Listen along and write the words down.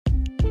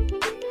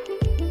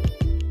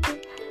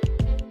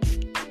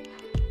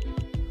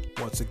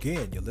Once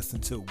again, you're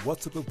listening to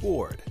What's Up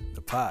Aboard,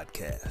 the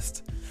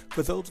podcast.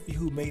 For those of you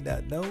who may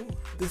not know,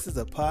 this is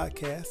a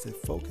podcast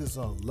that focuses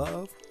on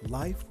love,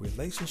 life,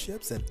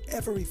 relationships, and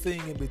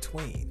everything in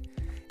between.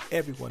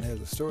 Everyone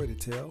has a story to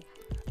tell.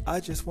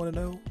 I just want to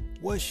know,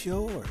 what's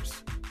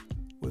yours?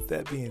 With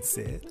that being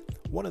said,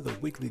 one of the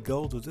weekly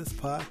goals of this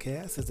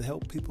podcast is to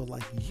help people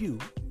like you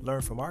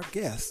learn from our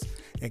guests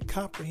and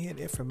comprehend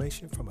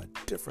information from a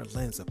different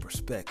lens of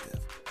perspective.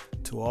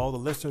 To all the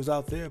listeners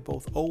out there,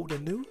 both old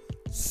and new,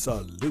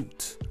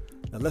 salute.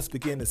 Now let's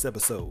begin this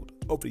episode.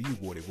 Over to you,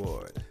 Wardy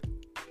Ward.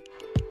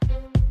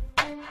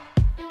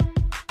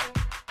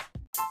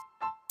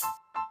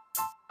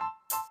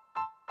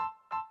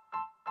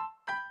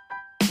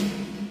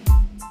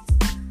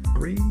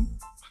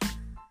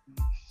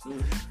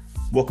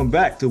 Welcome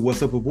back to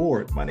What's Up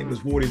Aboard. My name is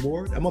Wardy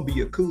Ward. I'm going to be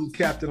your cool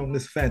captain on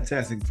this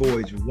fantastic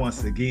voyage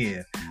once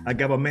again. I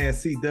got my man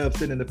C-Dub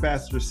sitting in the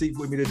passenger seat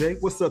with me today.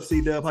 What's up,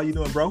 C-Dub? How you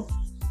doing, bro?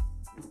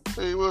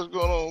 Hey, what's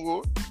going on,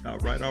 Ward? All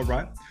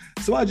right.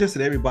 So I just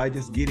said everybody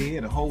just get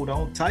in and hold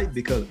on tight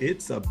because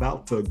it's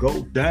about to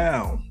go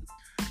down.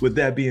 With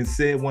that being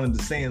said, one of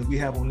the sayings we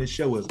have on this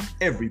show is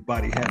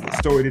everybody has a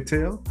story to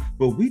tell,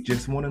 but we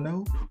just want to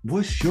know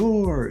what's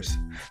yours.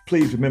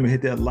 Please remember to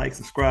hit that like,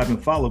 subscribe,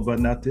 and follow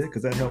button out there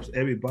because that helps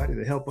everybody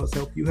to help us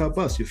help you help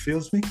us. You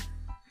feels me?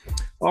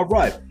 All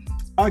right.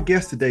 Our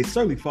guest today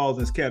certainly falls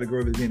in this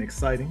category of being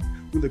exciting.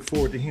 We look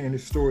forward to hearing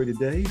his story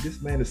today.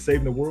 This man is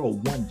saving the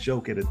world one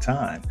joke at a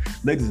time.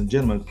 Ladies and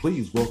gentlemen,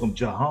 please welcome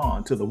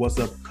Jahan to the What's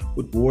Up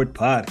with Ward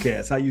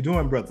podcast. How you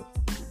doing, brother?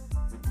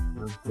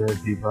 What's good,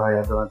 people? How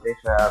y'all doing?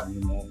 Thanks for having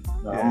me, man.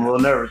 I'm a little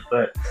nervous,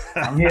 but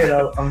I'm here,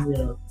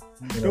 though.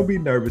 Don't be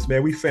nervous,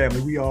 man. We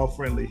family. We all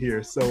friendly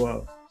here.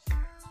 So,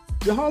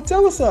 Jahan,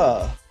 tell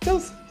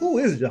us who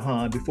is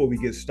Jahan before we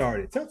get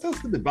started. Tell us a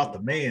little bit about the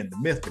man, the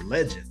myth, the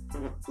legend.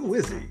 Who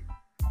is he?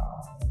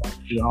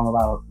 You know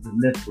about the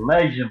myth, the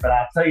legend, but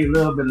I'll tell you a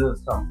little bit of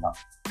something about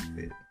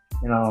it.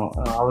 You know,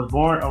 I was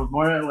born in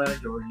Atlanta,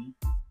 Georgia.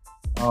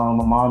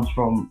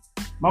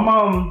 My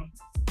mom.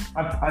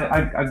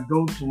 I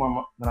go to my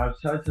mom when I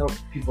tell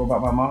people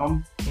about my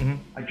mom. Mm-hmm.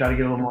 I try to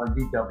get a little more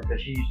detail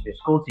because she used to be a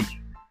school teacher.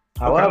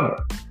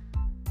 However,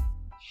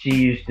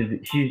 she's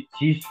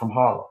from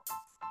Harlem.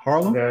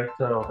 Harlem? Okay,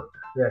 so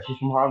yeah, she's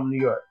from Harlem,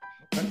 New York.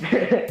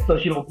 Okay. So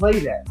she don't play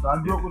that. So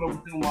I grew up with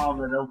over two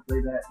moms that don't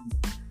play that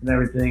and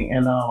everything.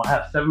 And I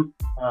have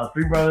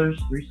three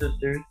brothers, three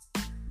sisters,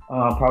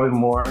 probably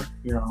more.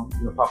 You know,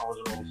 Papa was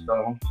a Rolling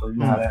Stone, so you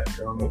know how that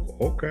goes.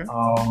 Okay.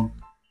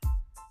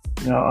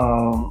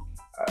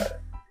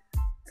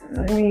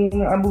 I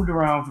mean, I moved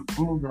around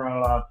a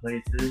lot of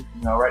places.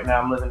 You know, right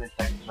now I'm living in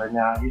Texas right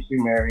now. I used to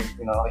be married,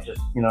 I just,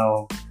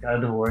 got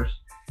a divorce.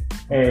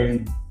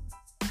 And,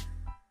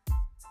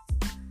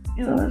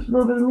 that's a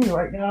little bit of me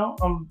right now.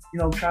 I'm,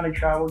 trying to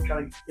travel,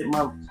 trying to get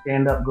my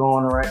stand-up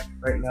going right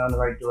now in the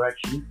right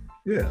direction.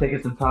 Yeah.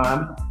 Taking some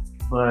time,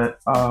 but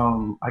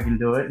I can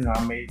do it.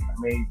 I may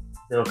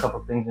do a couple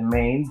things in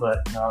Maine, but,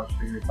 I was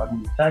figuring if I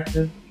move to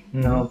Texas,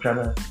 try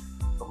to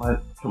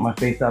put my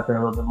face out there a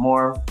little bit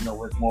more,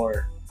 with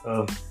more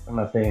of, I'm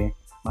not saying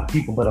my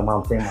people, but I'm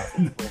saying my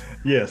people.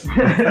 Yes.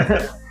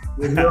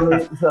 You know what I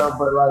mean? So,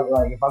 but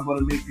like if I'm going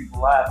to make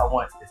people laugh,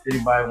 if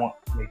anybody wants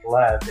to make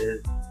laugh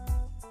is,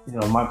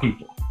 my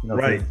people.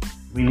 Right.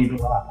 We need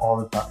to laugh all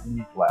the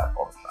time.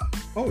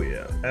 Oh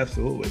yeah,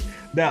 absolutely.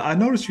 Now I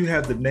noticed you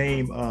have the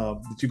name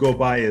that you go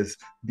by as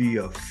the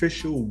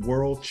official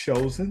World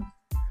Chosen.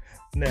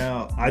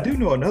 Now, I do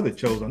know another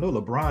Chosen. I know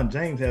LeBron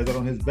James has that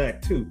on his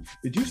back, too.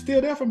 Did you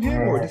steal that from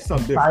him, or is this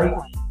something different?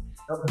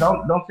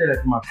 Don't say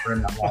that to my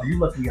friend. You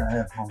lucky I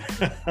have home.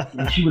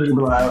 She would have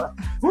been like,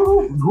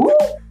 who?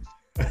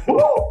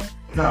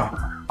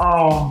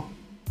 No.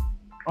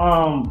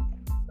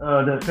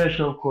 The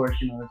official, of course,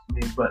 it's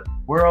me. But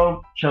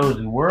World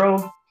Chosen.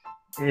 World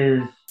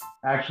is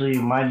actually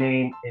my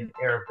name in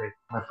Arabic.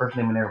 My first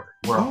name in Arabic.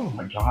 World.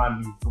 Like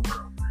Jahan means the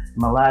world.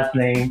 My last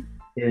name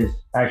is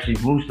actually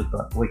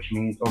Mustafa, which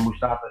means, or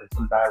Mustafa in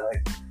some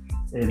dialects,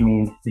 it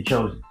means the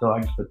chosen. So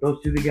I just put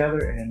those two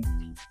together and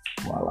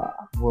voila,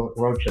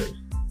 world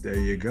chosen. There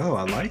you go.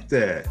 I like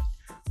that.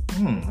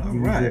 All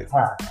right.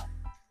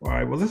 All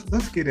right. Well,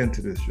 let's get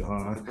into this,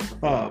 Jahan.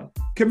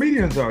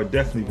 Comedians are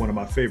definitely one of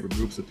my favorite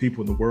groups of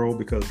people in the world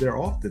because they're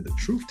often the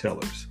truth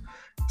tellers.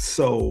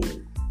 So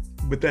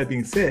with that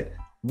being said,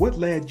 what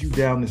led you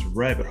down this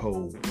rabbit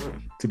hole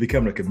to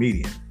becoming a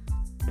comedian?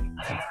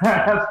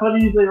 It's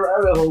funny you say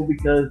rabbit hole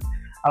because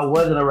I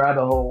was in a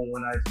rabbit hole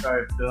when I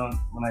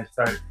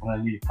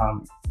needed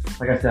comedy.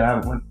 Like I said, I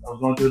was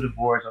going through a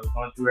divorce, I was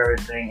going through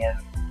everything, and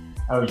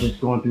I was just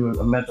going through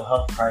a mental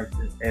health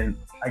crisis, and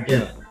I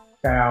just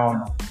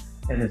found,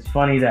 and it's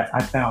funny that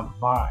I found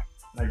Vine.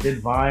 I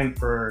did Vine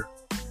for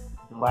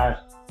the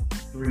last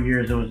 3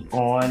 years it was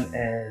on,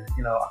 and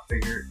I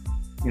figured,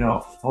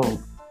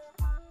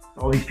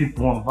 all these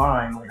people on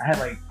Vine, like I had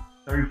like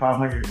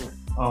 3,500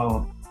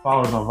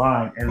 followers on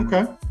Vine, and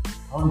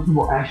all these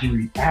people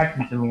actually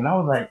reacting to me, and I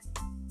was like,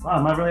 wow,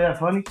 am I really that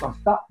funny? So I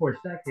stopped for a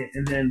second,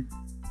 and then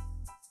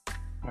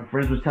my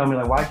friends would tell me,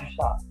 like, why'd you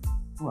stop?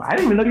 Well, I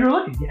didn't even know you were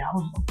looking. Yeah, I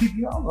was on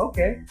PPR.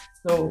 Okay.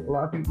 So a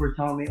lot of people were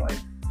telling me like,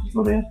 just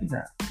go to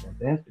Instagram. Go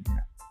to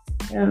Instagram.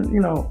 And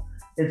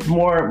it's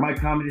more, my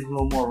comedy is a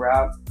little more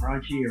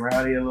raunchy and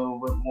rowdy a little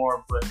bit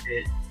more, but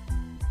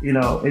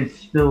it's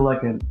still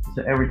like it's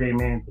an everyday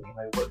man thing.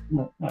 Like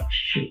what?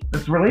 Shit,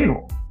 that's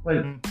relatable.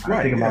 Like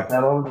I think about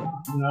that all the time.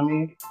 You know what I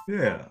mean?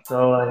 Yeah.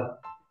 So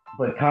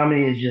but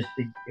comedy is just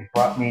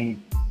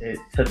it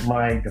took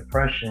my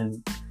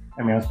depression.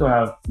 I mean, I still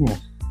have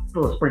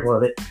still a sprinkle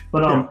of it,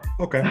 but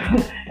okay.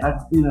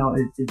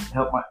 It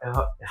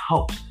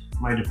helps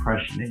my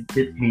depression. It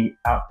gets me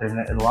out there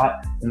a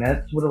lot, and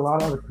that's what a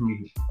lot of other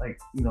comedians like.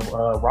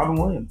 Robin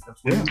Williams.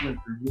 That's what he went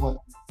through. He went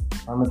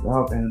on mental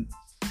health, and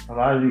a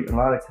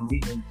lot of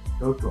comedians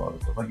go through all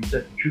this stuff. Like you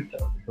said, the truth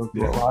tellers, they go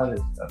through a lot of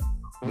this stuff.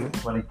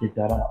 But I get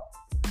that out,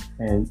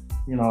 and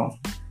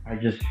I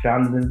just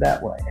found it in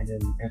that way. And then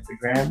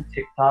Instagram,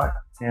 TikTok,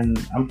 and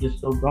I'm just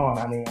still going.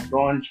 I mean, I'm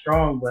going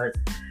strong, but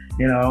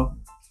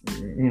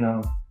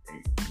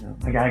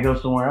I gotta go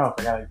somewhere else.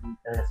 They gotta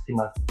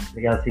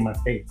see my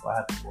face. So I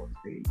have to go on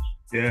stage.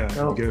 Yeah,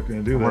 so, you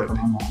can do that.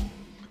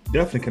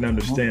 Definitely can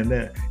understand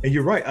that. And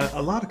you're right.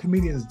 A lot of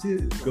comedians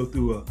did go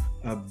through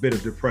a bit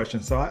of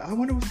depression. So I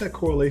wonder what's that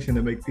correlation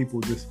to make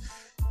people just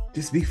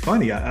be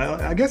funny.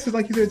 I guess it's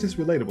like you said, it's just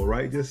relatable,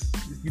 right?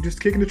 You're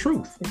just kicking the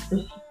truth.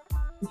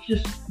 It's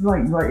just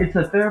like it's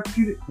a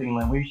therapeutic thing.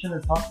 Like when you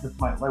shouldn't talk to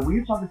somebody. Like when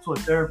you're talking to a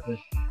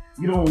therapist,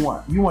 you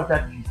want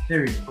that to be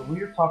serious. But when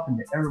you're talking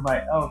to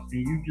everybody else,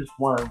 and you just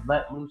want to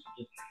let loose,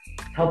 just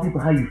tell people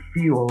how you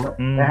feel,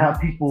 and have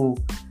people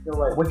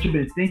like what you've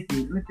been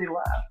thinking, and if they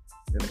laugh.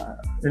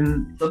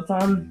 And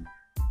sometimes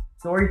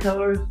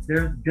storytellers,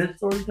 there's good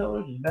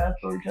storytellers, there's bad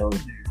storytellers.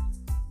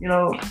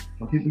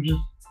 Some people just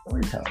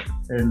storytellers,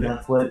 and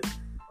that's what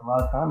a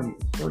lot of comedy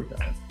is,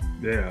 storytelling.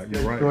 Yeah,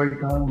 you're right.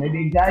 Storytelling,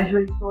 maybe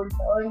exaggerated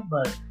storytelling,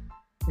 but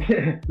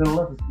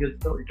nonetheless, it's good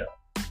storytelling.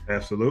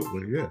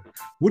 Absolutely, yeah.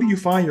 Where do you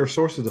find your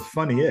sources of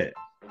funny at?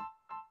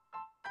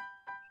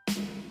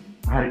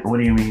 What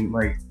do you mean?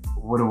 Like,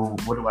 what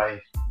do I?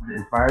 It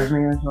inspires me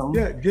or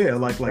something? Yeah.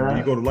 Like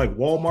you go to like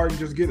Walmart and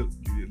just get it.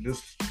 You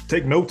just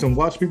take notes and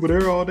watch people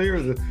there all day,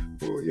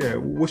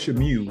 what's your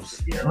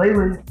muse? Yeah,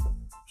 lately,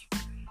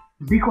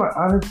 to be quite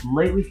honest,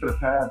 for the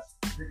past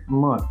 6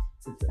 months,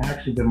 it's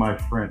actually been my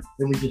friends.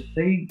 They would just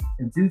say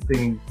and do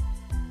things,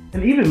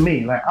 and even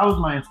me. Like I was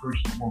my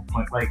inspiration at one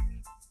point. Like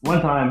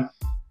one time,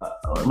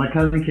 my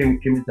cousin came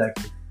to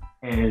Texas,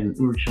 and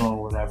we were chilling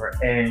or whatever,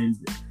 and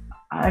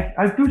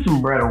I threw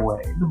some bread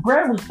away. The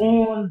bread was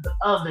on the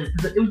oven.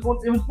 It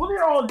was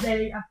there all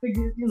day. I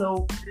figured,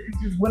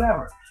 it's just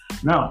whatever.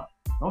 No,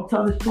 don't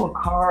tell this to a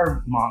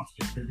carb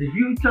monster. Because if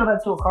you tell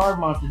that to a carb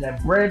monster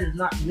that bread is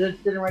not good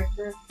sitting right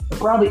there, they'll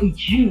probably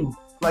eat you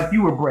like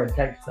you were bread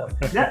type stuff.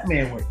 That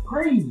man went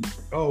crazy.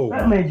 Oh,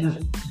 that man just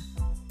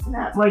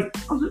not like.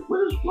 I was like,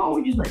 what is wrong?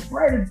 We just like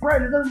bread is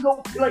bread. It doesn't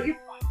go like.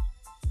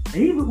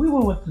 And we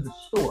went to the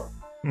store.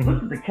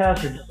 Look at the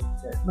cashier. Just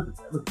said, look at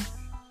that. Look at that.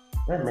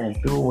 That man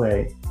threw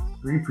away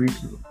 3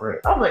 pieces of bread.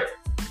 I was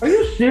like, are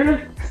you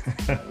serious?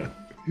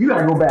 You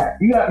gotta go back.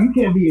 You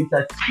can't be in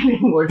Texas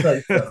anymore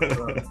type stuff.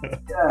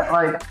 Yeah,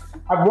 like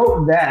I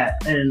wrote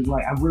that, and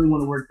like I really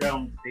want to work that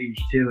on stage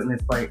too. And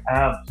it's like I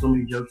have so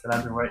many jokes that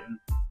I've been writing,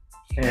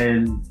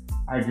 and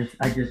I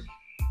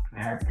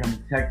had to come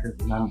to Texas,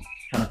 and I'm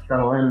trying to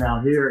settle in now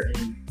here.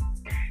 And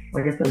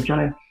like I said, I'm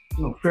trying to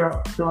fill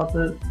out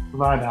the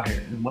vibe out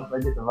here. And once I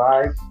get the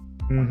vibe,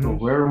 so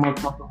wherever I'm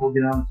comfortable,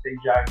 get on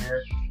stage out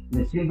here. And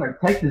it seems like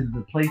Texas is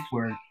the place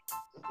where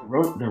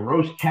the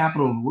roast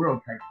capital of the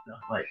world type stuff.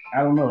 Like,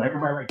 I don't know,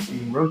 everybody likes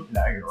being roasted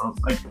out here, or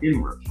like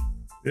getting roasted.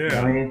 Yeah. You know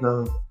what I mean?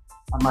 So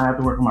I might have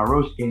to work on my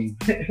roast game.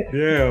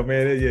 Yeah,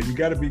 man. Yeah, you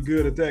got to be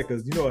good at that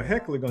because, a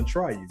heckler going to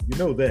try you. You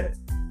know that.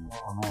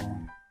 Oh,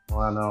 man.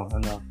 Well, I know.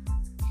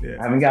 Yeah.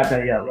 I haven't got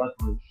that yet,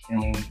 luckily. I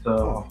mean, so.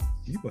 Oh,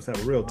 you must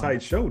have a real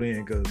tight show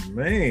then because,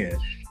 man,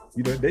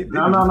 they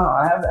No.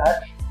 I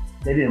haven't.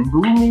 They didn't boo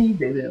me.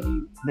 They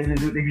didn't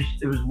do.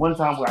 It was one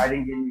time where I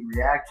didn't get any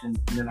reactions,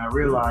 and then I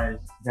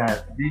realized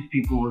that these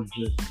people were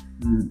just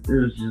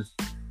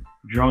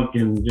drunk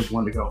and just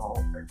wanted to go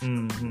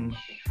home.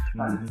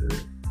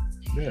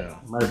 Yeah.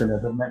 Might have been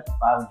a domestic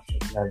violence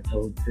joke that I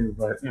told too,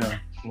 but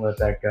let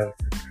that go.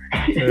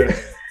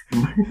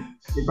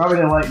 They probably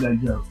didn't like that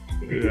joke.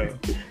 Yeah.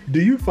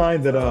 Do you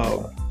find that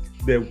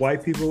that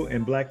white people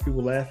and black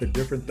people laugh at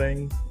different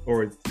things,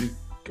 or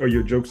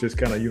your jokes just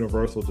kind of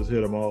universal, just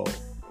hit them all?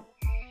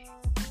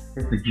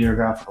 It's a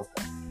geographical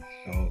thing.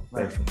 Oh,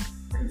 definitely.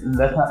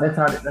 That's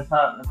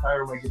how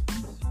everybody gets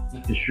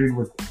construed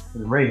with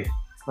race.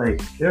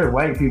 Like there are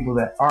white people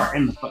that are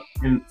in the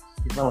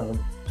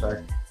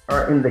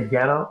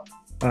ghetto.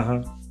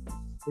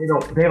 They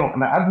don't.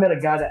 And I've met a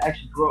guy that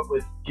actually grew up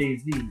with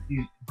Jay-Z.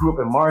 He grew up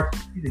in Mars.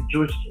 He's a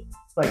Jewish kid.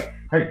 It's like,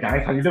 hey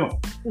guys, how you doing?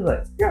 He's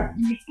like, yeah,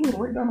 you just live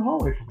right down the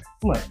hallway from me.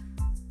 I'm like,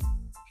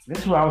 this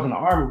is when I was in the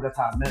army. That's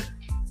how I met him.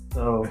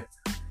 So.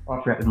 I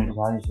forgot to make a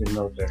line. I just didn't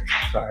know, sir.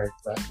 Sorry,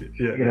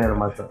 get ahead of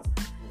myself.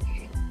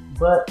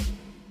 But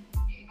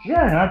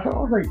yeah, and I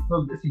was like,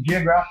 so it's a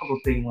geographical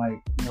thing.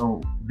 Like,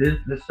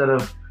 this set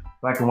of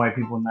black and white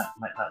people might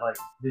not like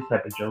this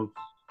type of jokes,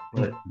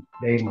 but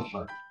they must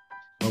like.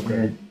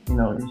 Okay.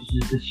 And,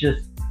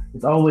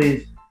 it's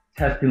always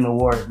testing the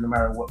waters, no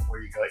matter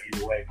where you go,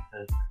 either way,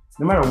 because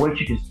no matter what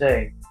you can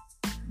say,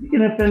 you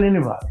can offend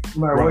anybody,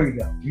 no matter where you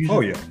go.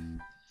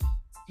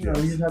 You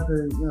just have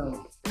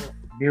to,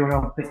 be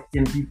around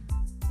thick-skinned people,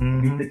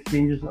 be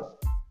thick-skinned yourself.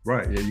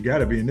 Right. Yeah, you got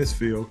to be in this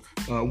field.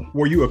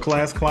 Were you a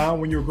class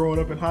clown when you were growing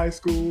up in high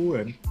school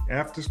and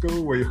after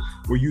school? Were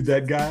you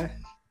that guy?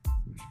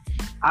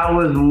 I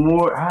was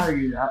more. I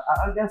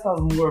guess I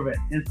was more of an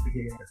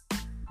instigator.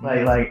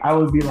 Like I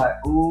would be like,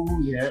 "Ooh,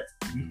 yeah,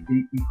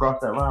 you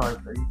crossed that line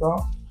right there. You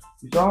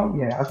saw him?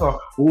 Yeah, I saw.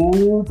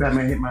 Ooh, that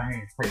man hit my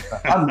hand.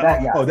 I'm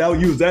that guy." Oh,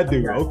 you was that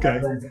dude. Okay.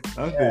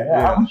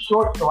 Yeah. I'm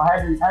short, so I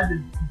had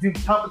to do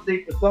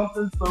compensate for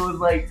something. So it was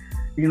like,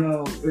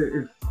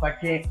 if I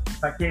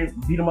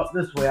can't beat him up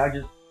this way, I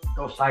just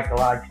go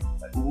psychologically.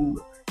 Like, ooh,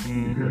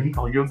 he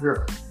called you a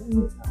girl.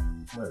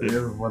 But it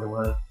was what it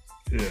was.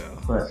 Yeah.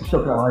 But I'm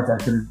still kind of like that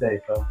to this day.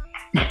 So.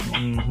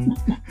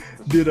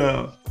 Did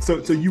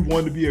so you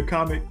wanted to be a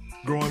comic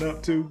growing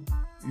up too?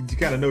 Did you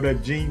kind of know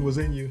that gene was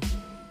in you?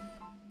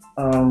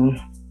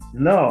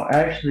 No,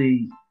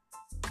 actually,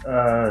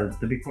 to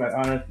be quite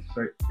honest,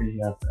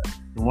 the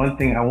one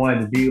thing I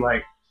wanted to be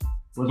like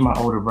was my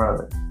older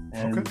brother,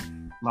 and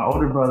my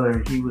older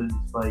brother, he was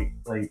like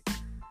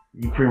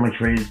he pretty much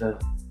raised us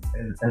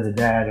as a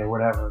dad or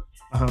whatever,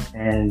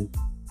 and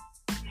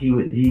he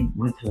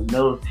went to the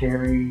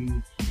military,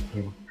 he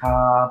became a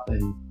cop,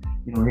 and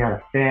he had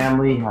a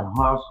family, he had a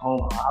house,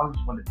 home. I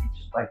just wanted to be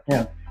just like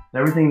him. So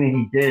everything that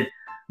he did,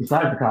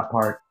 besides the cop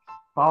part,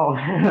 followed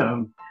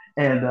him.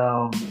 And,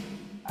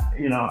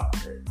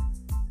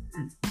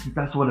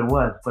 that's what it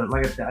was. But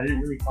like I said, I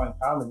didn't really find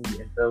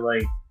comedy until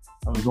like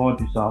I was going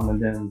through something,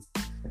 and then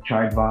I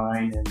tried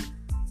Vine, and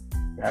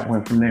that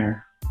went from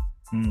there.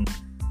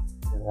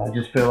 I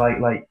just feel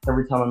like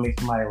every time I make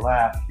somebody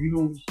laugh,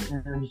 even just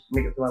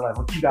make somebody laugh,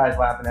 what you guys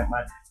laughing at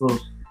my little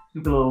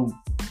stupid little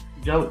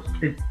jokes,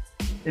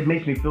 it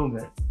makes me feel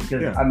good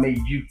because I made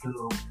you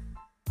feel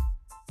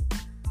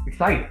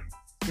excited.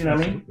 You know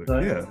what I mean? So,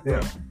 yeah.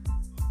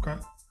 Okay.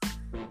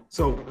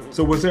 So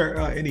was there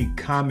any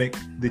comic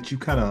that you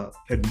kind of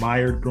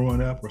admired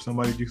growing up, or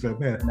somebody you said,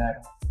 man,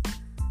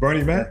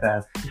 Bernie Mac?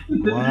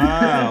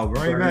 Wow,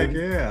 Bernie Mac,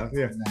 yeah.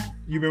 You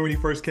remember when he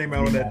first came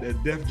out on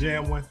that Def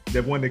Jam one,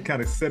 that one that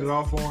kind of set it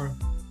off for him?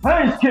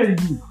 I ain't kidding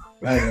you.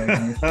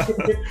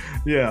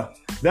 Yeah,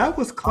 that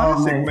was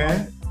classic,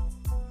 man.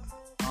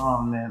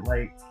 Oh man,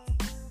 like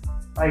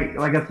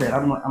I said,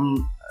 I'm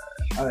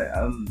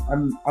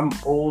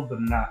old, but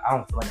not. I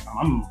don't feel like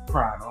I'm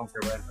prime. I don't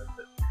care what anybody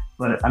says.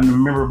 But I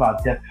remember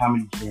about Def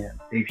Comedy Jam,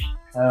 Dave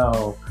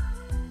Chappelle.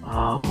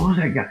 What was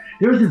that guy?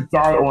 There was this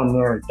guy on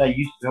there that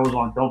was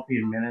on Don't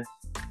Be a Menace.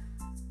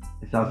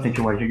 It's South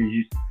Central White Sugar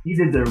Juice. He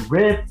did the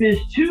red fish,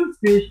 two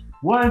fish,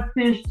 one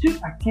fish, two.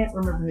 I can't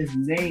remember his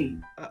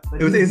name.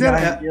 Is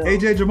that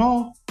AJ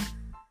Jamal?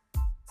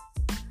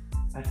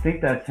 I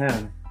think that's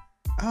him.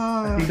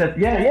 I think that's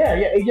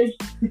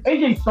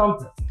AJ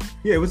something.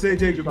 Yeah, it was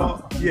AJ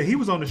Jamal. Yeah, he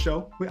was on the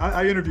show.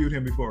 I interviewed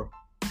him before.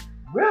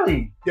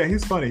 Really? Yeah,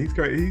 he's funny. He's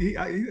great. He's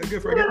a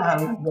good friend.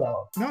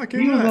 No, I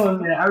can't. He was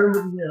on there. I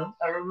remember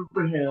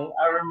him.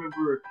 I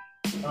remember.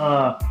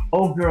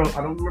 Old girl.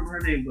 I don't remember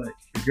her name, but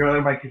the girl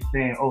everybody kept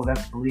saying, "Oh,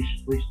 that's Felicia.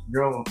 Felicia, the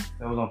girl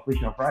that was on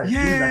Felicia on Friday."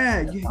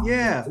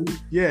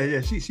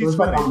 Yeah. She's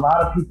funny. Like a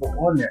lot of people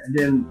on there, and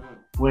then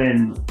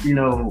when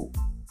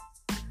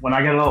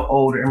I got a little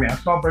older, I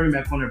saw Bernie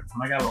Mac on there.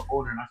 When I got a little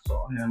older, and I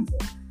saw him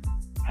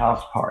at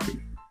House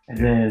Party, and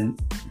then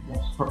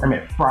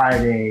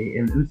Friday,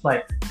 and it's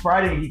like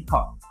Friday he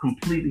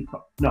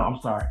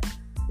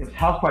it was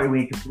House Party when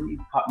he completely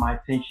caught my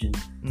attention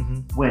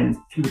when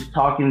he was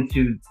talking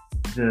to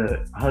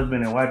the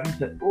husband and wife. He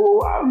said,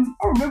 "Oh, I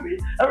remember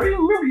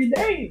your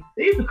name.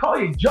 They used to call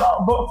you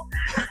Jumbo."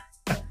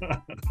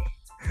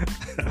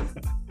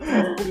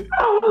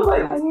 I was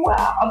like,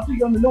 wow, I'm too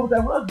young to know what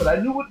that was, but I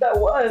knew what that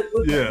was.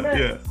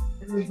 Yeah.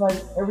 It was like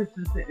ever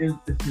since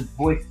it's his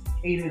voice,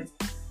 cadence,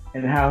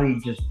 and how he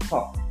just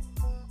talked.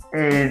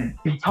 And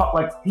he talked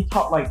like,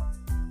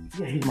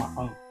 yeah, he's my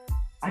uncle.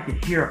 I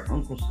could hear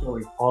Uncle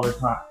stories all the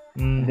time.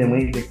 And then when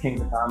he became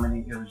the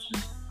comedy, it was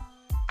just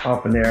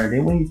up in there. And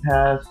then when he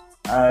passed,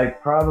 I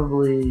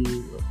probably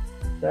was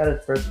the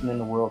saddest person in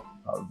the world for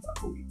probably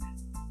about a week.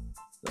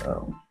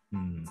 So,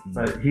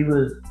 but he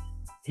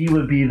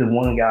would be the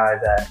one guy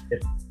that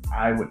if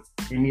I would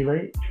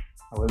emulate,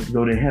 I would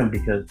go to him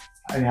because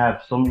I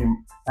have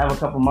a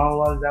couple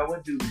monologues I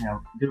would do with him.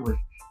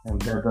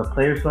 The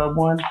Players Club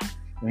one,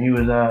 when he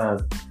was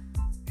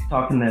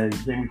talking to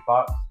Jamie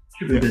Foxx,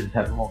 True Business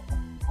had a long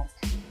time.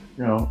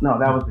 No,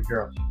 that was the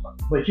girl.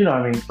 But you know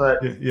what I mean?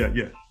 But yeah.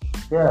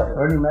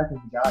 Bernie Mac is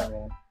the guy,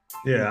 man.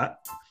 Yeah.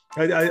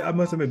 I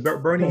must admit,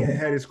 Bernie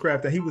had his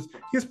craft, and he was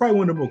probably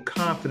one of the more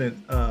confident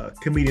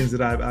comedians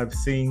that I've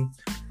seen.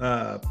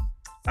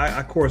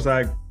 I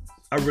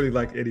I really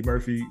liked Eddie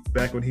Murphy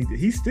back when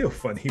he's still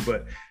funny,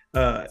 but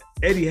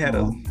Eddie had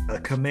a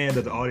command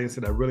of the audience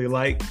that I really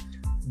liked.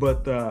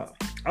 But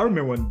I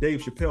remember when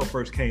Dave Chappelle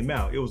first came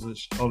out, it was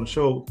on a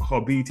show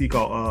called BET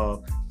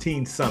called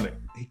Teen Summit.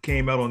 He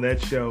came out on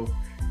that show,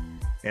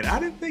 and I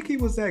didn't think he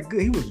was that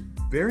good. He was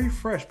very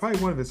fresh, probably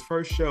one of his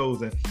first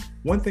shows. And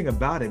one thing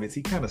about him is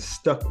he kind of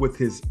stuck with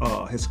his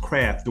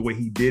craft, the way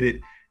he did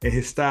it, and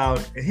his style.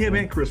 And him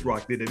and Chris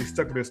Rock did it. He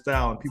stuck with their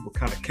style, and people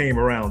kind of came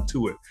around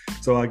to it.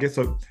 So I guess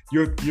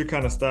your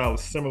kind of style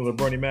is similar to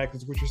Bernie Mac,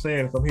 is what you're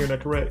saying, if I'm hearing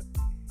that correct?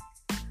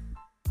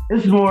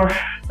 It's more.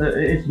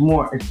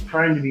 It's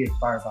trying to be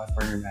inspired by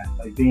Bernie Mac,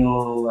 like being a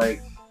little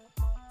like,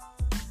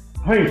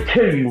 I ain't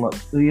tell you much.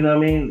 You know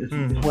what I mean?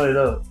 It's one of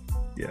those.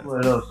 Yeah. It's one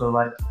of those. So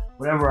like,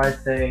 whatever I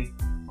say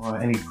or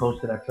any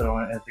post that I put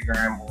on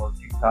Instagram or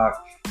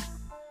TikTok,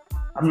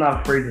 I'm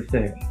not afraid to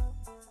say it.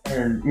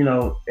 And you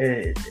know,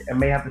 I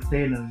may have to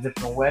say it in a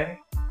different way,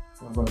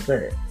 but I'm gonna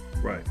say it.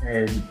 Right.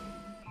 And if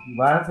you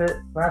laugh at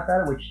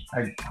it, which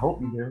I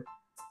hope you do,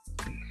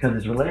 because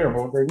it's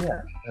relatable, then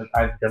yeah,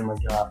 I've done my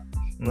job.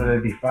 Whether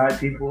it be 5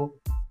 people,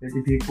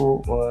 50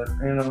 people, or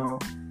you know,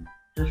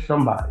 just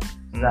somebody.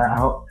 So I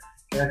hope.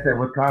 Like I said,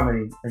 with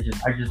comedy, I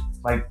just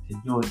like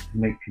to do it to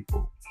make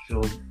people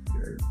feel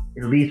good,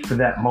 at least for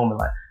that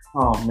moment. Like,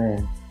 oh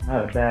man, I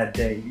had a bad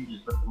day. You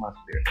just lifted my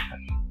spirit.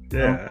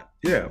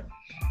 Yeah.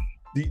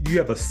 Do you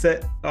have a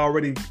set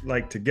already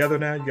like together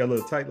now? You got a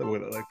little tight,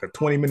 like a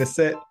 20-minute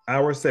set,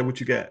 hour set. What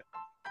you got?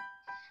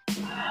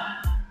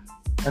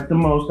 At the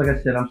most, like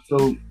I said, I'm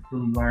still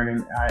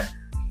learning.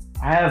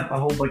 I have a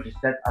whole bunch of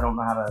sets. I don't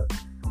know how to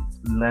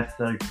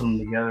necessarily put them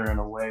together in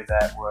a way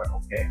that we're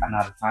okay. I know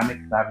how to time it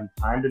because I haven't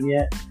timed them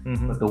yet.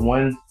 Mm-hmm. But the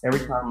ones,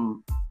 every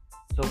time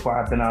so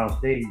far I've been out on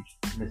stage,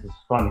 and this is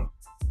funny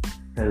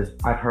because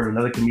I've heard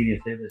another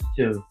comedian say this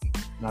too,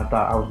 and I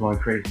thought I was going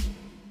crazy.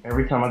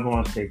 Every time I go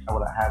on stage, I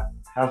would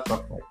have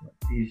stuff like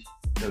these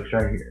jokes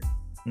right here.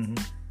 Mm-hmm.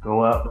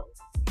 Go up.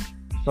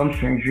 For some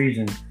strange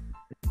reason,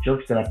 the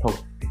jokes that I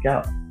pick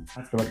out,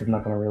 I feel like it's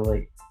not going to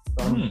relate.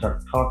 So I'm going to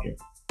start talking.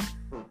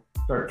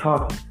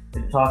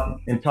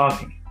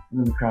 And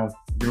then the crowd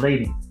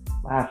relating,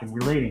 laughing,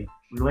 relating,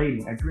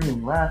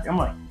 agreeing, laughing. I'm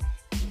like,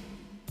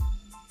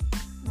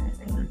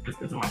 man,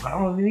 I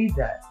don't even need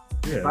that.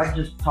 Yeah. If I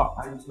just talk,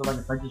 I just feel like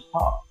if I just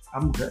talk,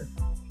 I'm good.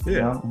 Yeah.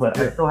 You know? But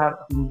I still have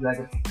things that I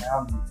can put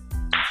down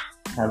and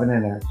have it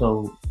in there.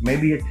 So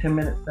maybe a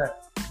 10-minute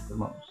set at the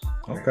most.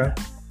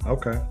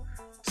 Okay.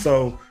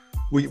 So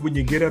when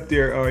you get up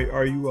there,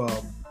 are you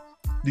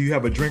do you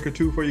have a drink or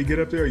two before you get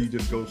up there, or you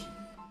just go?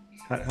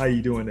 How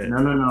you doing that?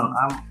 No.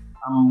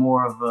 I'm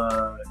more of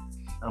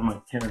I'm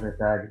a cannabis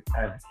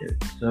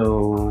advocate.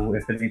 So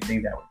if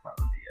anything, that would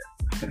probably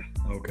be it.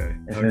 Okay.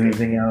 If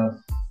anything else,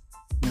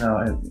 no.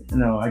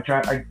 I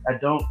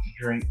don't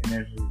drink,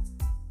 and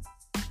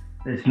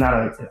it's not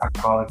an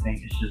alcoholic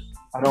thing. It's just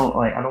I don't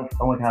like how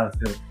it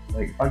feels.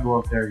 Like if I go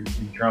up there and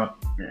be drunk,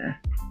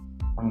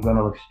 I'm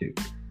gonna look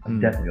stupid. I'm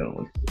definitely gonna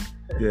look stupid.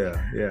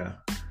 Yeah.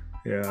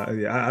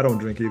 I don't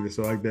drink either,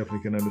 so I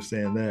definitely can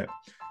understand that.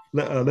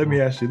 Let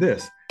me ask you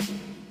this.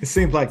 It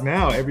seems like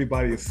now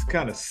everybody is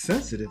kind of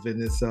sensitive in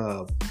this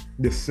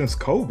since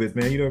COVID,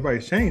 man. You know,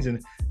 everybody's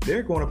changing.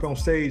 They're going up on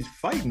stage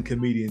fighting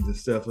comedians and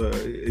stuff.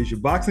 Is your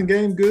boxing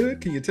game good?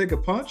 Can you take a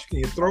punch? Can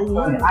you throw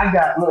one?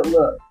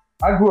 Look.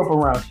 I grew up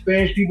around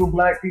Spanish people,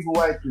 black people,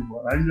 white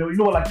people. You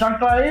know what like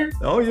chancla is?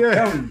 Oh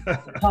yeah.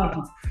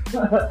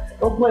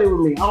 Don't play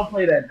with me. I don't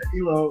play that.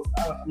 You know,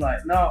 I'm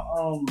like,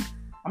 no.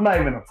 I'm not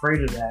even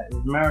afraid of that. As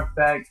a matter of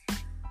fact,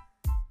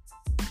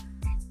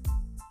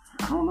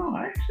 I don't know.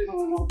 I actually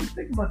don't know what to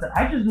think about that.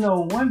 I just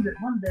know one day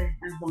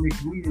there's gonna be a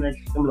comedian that's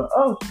gonna be like,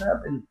 oh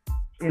snap, and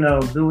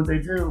do what they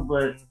do.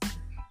 But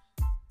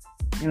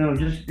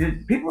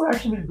people have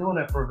actually been doing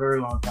that for a very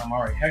long time.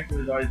 All right, Hector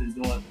has always been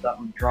doing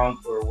something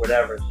drunk or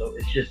whatever, so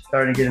it's just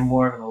starting to get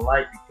more of a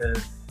light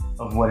because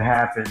of what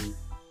happened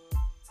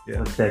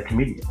with that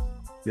comedian.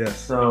 Yes.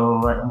 So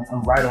like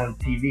I'm right on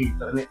TV.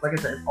 So like I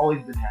said, it's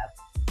always been happening.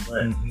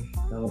 But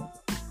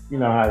you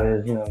know how it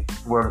is. The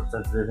world is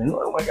sensitive, and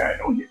oh my God, I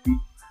don't get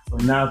people.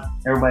 But now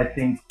everybody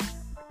thinks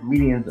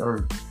comedians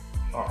are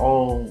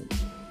all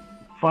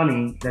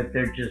funny, that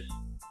they're just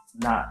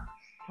not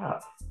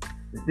tough.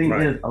 The thing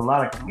is, a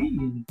lot of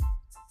comedians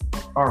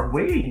are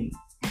waiting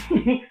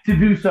to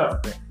do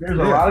something. There's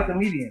a lot of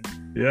comedians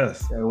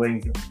that are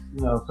waiting to,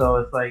 so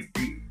it's like,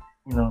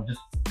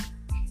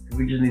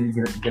 we just need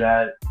to get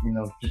at it,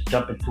 just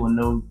jump into a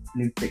new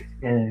thick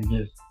skin and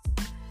just,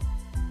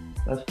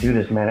 let's do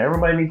this, man.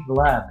 Everybody needs to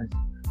laugh.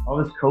 All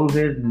this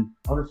COVID and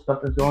all this stuff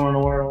that's going on in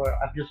the world,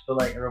 I just feel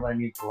like everybody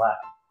needs to laugh.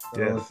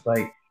 So it's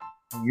like,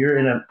 if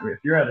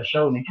you're at a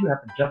show and you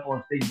have to jump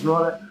on stage and do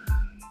all that,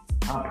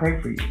 I'll pray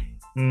for you.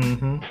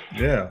 Mm-hmm.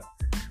 Yeah.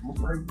 I'll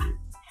pray for you.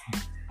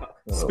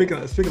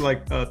 Speaking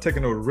like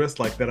taking a risk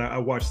like that, I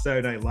watched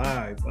Saturday Night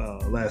Live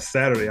last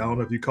Saturday. I don't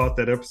know if you caught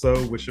that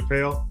episode with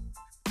Chappelle,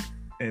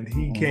 and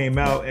he came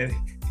out and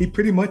he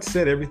pretty much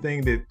said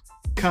everything that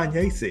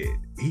Kanye said.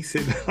 He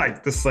said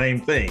like the same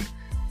thing.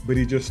 but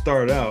he just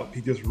started out.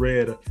 He just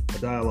read a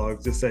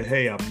dialogue, just say,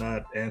 "Hey, I'm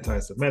not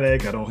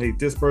anti-Semitic. I don't hate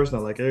this person.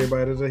 I like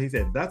everybody." He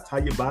said, "That's how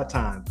you buy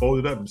time."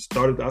 Folded up and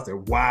started. I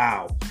said,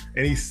 "Wow!"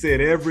 And he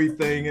said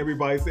everything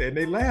everybody said, and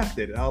they laughed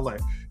at it. I was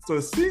like, so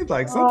it seems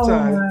like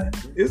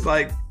sometimes it's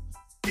like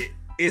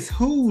it's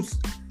who's.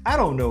 I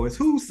don't know. It's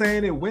who's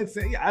saying it, when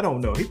saying. I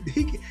don't know.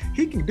 He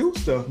can do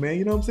stuff, man.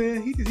 You know what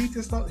I'm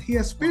saying? He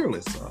has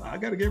fearless. So I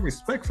got to give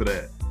respect for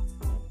that.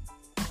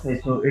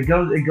 Okay, so it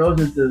goes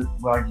into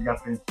what I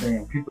just been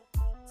saying. People.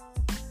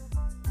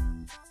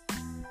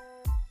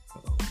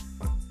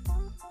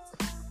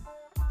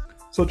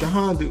 So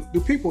Jahan,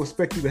 do people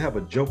expect you to have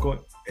a joke on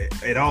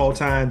at all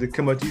times to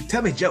come up to you?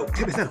 Tell me a joke.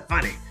 Tell me something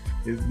funny.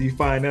 Do you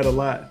find that a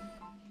lot?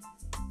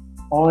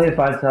 Only if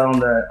I tell them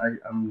that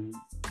I'm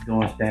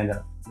doing stand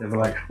up. They were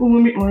like, "Oh,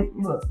 let me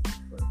look."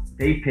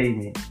 They pay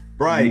me.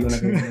 Right.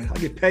 I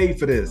get paid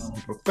for this. I'm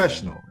a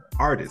professional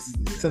artist,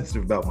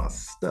 sensitive about my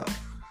stuff.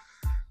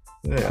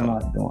 Yeah. I'm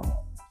not doing it.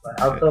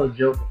 Like, I'll tell a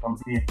joke if I'm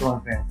being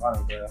funny, but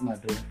I'm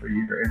not doing it for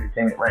your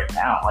entertainment right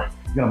now. Like,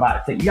 you're gonna buy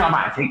a ticket. You gotta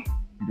buy a ticket.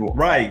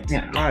 Right.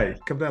 Yeah. Right.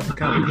 Come down to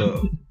Comedy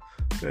Club.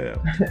 Yeah.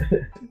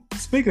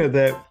 Speaking of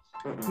that,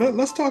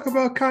 let's talk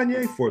about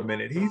Kanye for a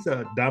minute. He's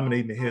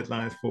dominating the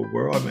headlines for a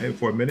world. I mean,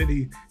 for a minute,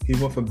 he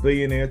went from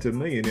billionaire to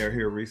millionaire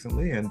here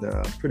recently, and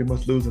pretty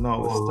much losing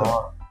all his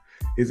stuff.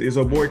 Is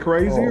our boy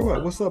crazy or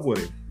what? What's up with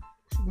him?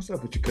 What's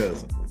up with your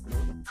cousin?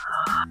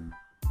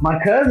 My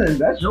cousin,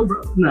 that's your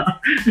brother. No.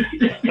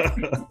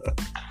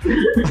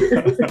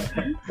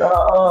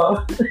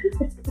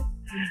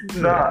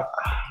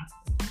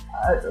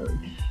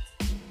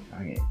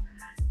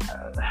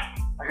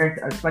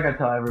 Like I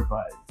tell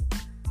everybody,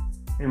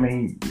 I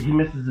mean, he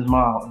misses his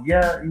mom.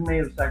 Yeah, he may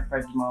have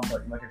sacrificed his mom,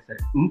 but like I said,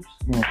 oops.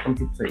 You know, some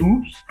people say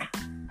oops.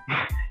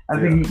 I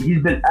think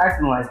he's been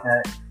acting like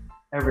that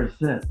ever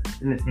since,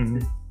 and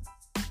it's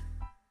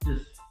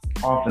just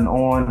off and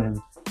on. And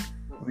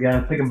we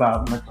gotta think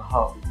about mental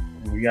health,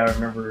 and we gotta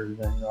remember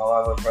that a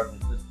lot of our brothers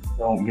and sisters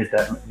don't get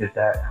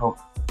that help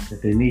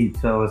that they need.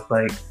 So it's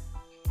like,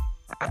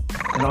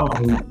 and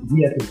also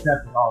he has to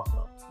accept it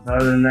also. But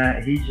other than that,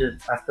 I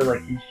feel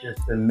like he's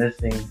just been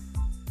missing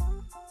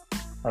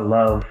a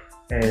love,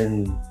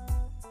 and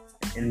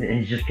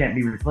he just can't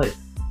be replaced.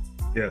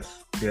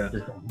 Yes, yeah.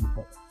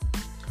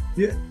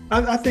 Yeah,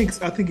 I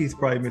think he's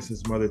probably missing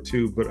his mother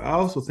too, but I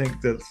also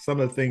think that some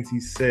of the things he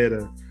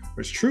said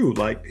was true.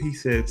 Like he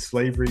said,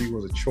 slavery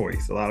was a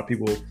choice. A lot of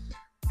people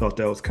thought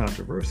that was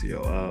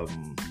controversial.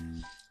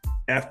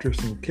 After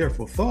some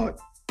careful thought,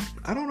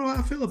 I don't know how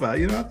I feel about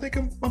it. You know,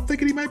 I'm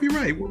thinking he might be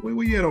right.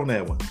 Where you at on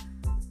that one?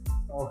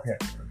 Okay,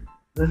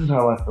 this is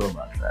how I feel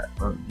about that.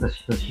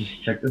 Let's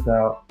just check this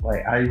out.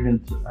 Like I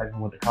even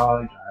went to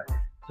college. I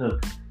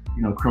took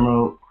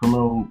criminal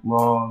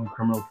law and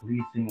criminal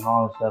policing and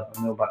all that stuff.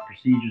 I know about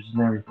procedures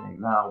and everything.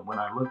 Now, when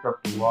I looked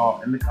up the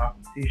law in the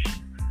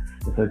Constitution,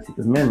 the 13th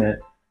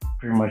Amendment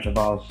pretty much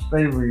abolishes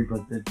slavery,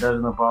 but it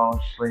doesn't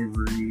abolish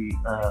slavery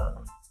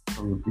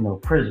from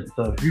prison.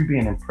 So if you're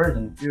being in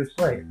prison, you're a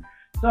slave.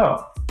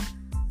 So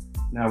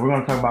now we're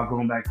going to talk about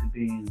going back to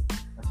being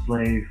a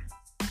slave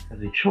as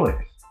a choice.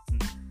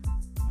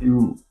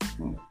 Does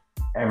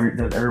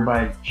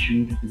everybody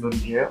choose to go to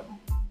jail?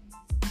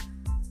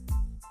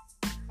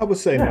 I would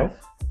say no.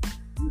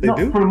 They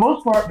do? For the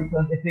most part,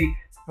 because if you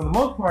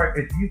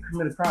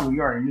commit a crime,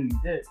 you already knew you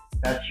did.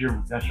 That's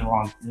your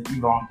wrong. You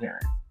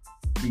volunteering.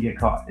 You get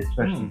caught,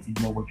 especially if you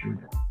know what you're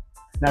doing.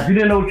 Now, if you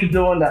didn't know what you're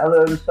doing, the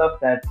other stuff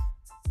that's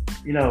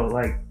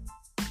like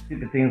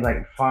stupid things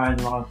like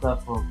fines and all that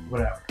stuff or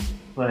whatever.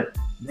 But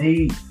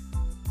they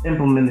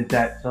implemented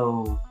that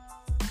so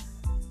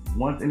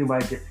once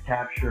anybody gets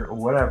captured or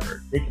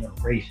whatever, they can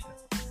erase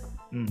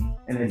them.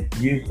 And then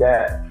use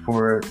that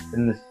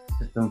in the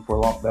system for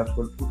long. That's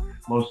what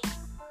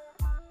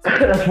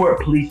that's where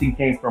policing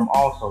came from,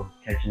 also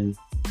catching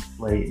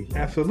slaves.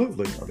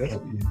 Absolutely.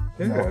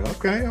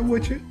 Okay, I'm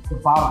with you.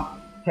 About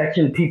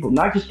catching people,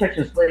 not just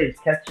catching slaves,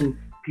 catching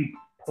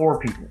poor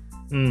people.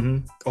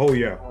 Oh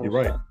yeah, you're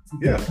right.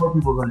 Yeah, poor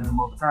people are going to do the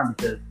most crime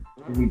because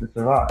they need to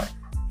survive.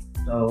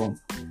 So,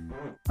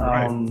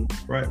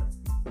 right.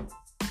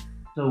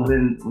 So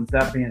then, with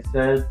that being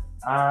said,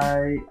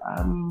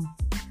 I'm.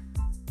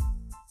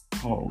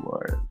 Oh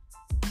Lord.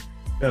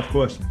 Tough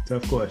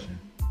question.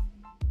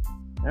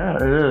 Yeah,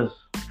 it is.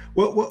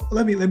 Well,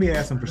 let me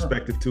add some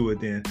perspective to it.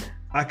 Then,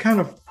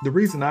 the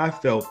reason I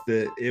felt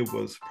that it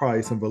was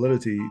probably some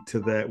validity to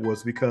that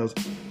was because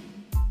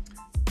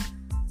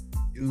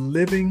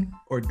living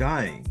or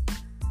dying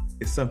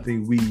is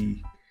something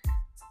we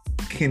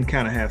can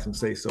kind of have some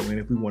say so in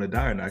if we want to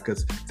die or not.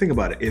 Because think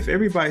about it, if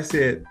everybody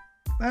said,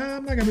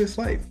 I'm not gonna be a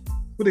slave,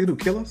 what they gonna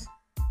do, kill us?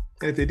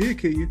 And if they did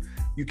kill you,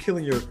 you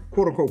killing your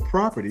quote unquote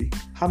property.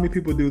 How many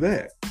people do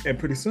that? And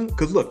pretty soon,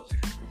 because look,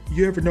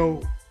 you ever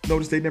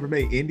notice they never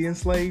made Indian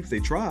slaves? They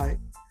tried.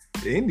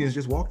 The Indians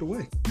just walked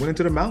away, went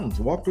into the mountains,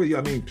 walked away.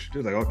 I mean,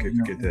 they're like, okay,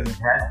 forget that. They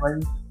had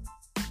slaves?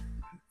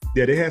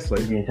 Yeah, they had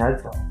slaves.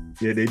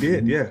 Yeah, they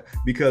did. Yeah,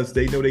 because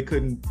they know they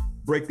couldn't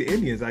break the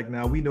Indians. Like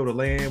now we know the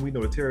land, we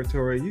know the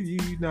territory.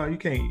 You know you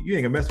ain't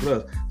gonna mess with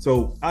us.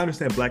 So I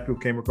understand black people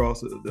came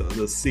across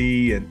the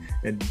sea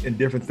and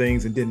different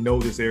things and didn't know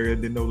this area,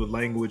 didn't know the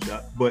language,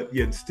 but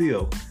yet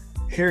still,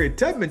 Harriet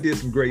Tubman did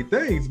some great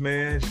things,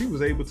 man. She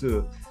was able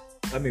to.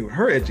 I mean, with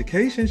her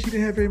education, she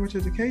didn't have very much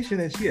education,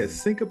 and she had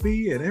syncope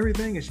and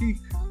everything, and she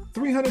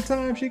 300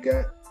 times she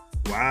got.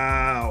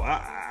 Wow,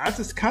 I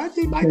just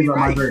Kanye might be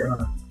right.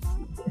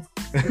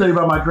 I'll tell you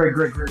about my great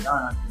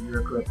aunt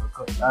real quick.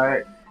 All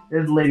right,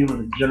 this lady was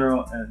a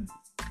general and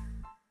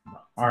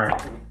army.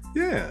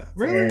 Yeah,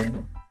 really.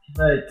 And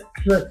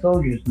she led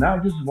soldiers,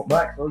 not just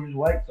black soldiers,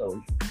 white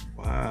soldiers.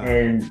 Wow.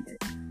 And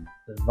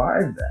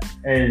survived that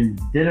and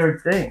did her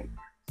thing.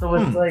 So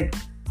it's like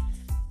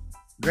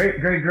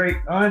great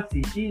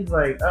auntie. She's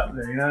like up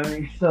there, you know what I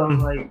mean? So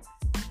like,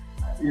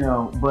 you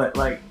know, but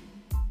like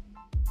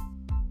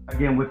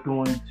again, with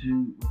going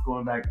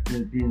back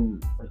to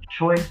being a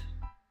choice.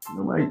 You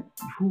know,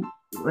 who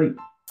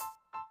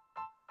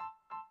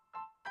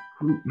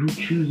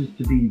chooses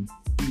to be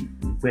beat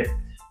and whipped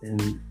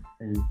and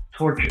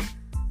tortured?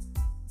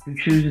 Who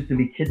chooses to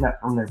be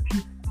kidnapped from their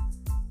people?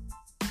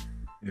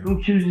 Yeah.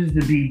 Who chooses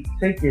to be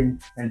taken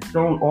and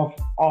thrown off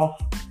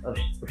of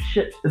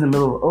ships in the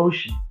middle of the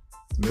ocean?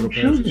 Who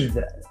chooses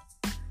that?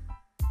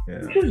 Yeah.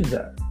 Who chooses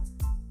that?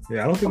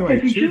 Yeah, I don't think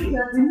if you choose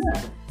that, then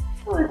yeah.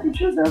 Well, if you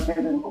choose that,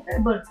 okay, then okay.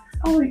 But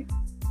I'm like,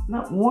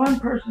 not one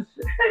person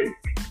said, hey,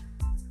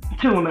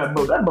 chill on that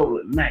boat. That boat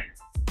look nice.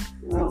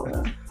 You know,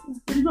 what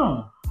you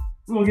doing?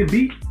 You gonna get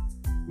beat?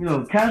 You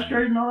know,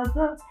 castrated and all that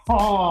stuff?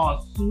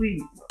 Oh,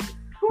 sweet.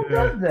 Who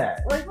does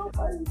that? Like,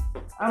 nobody.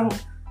 I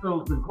don't.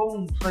 So the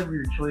whole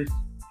slavery choice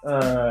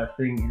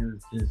thing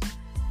is just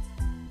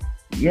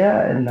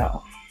yeah and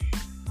no.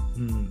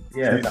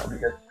 Yeah, no,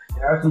 because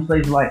there are some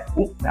slaves like,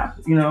 oh, now,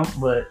 you know,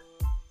 but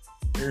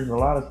there's a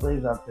lot of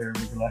slaves out there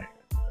who are like,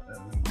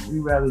 we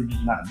rather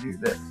just not do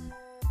this.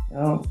 You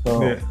know,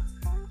 so.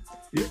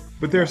 Yeah,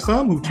 but there are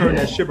some who turn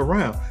that ship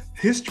around.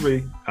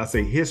 History, I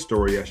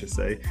should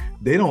say,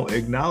 they don't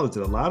acknowledge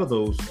that a lot of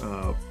those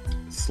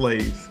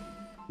slaves,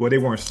 well, they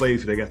weren't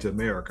slaves when they got to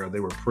America,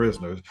 they were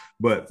prisoners,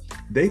 but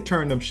they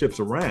turned them ships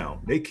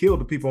around. They killed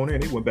the people on there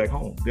and they went back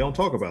home. They don't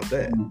talk about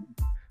that.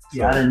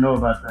 Yeah, I didn't know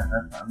about that.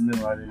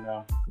 I didn't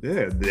know.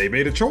 Yeah, they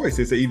made a choice.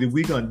 They said either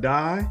we gonna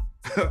die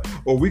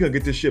or we gonna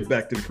get this ship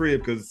back to the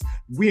crib because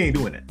we ain't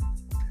doing it.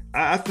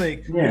 I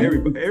think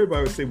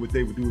everybody would say what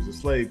they would do as a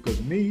slave.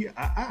 Because me,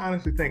 I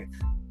honestly think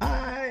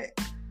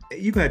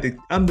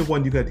I'm the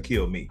one you got to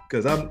kill me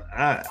because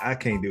I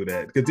can't do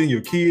that. Because then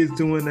your kids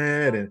doing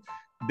that and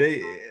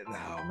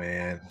no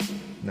man,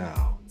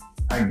 no.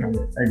 I get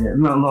it.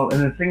 No.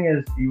 And the thing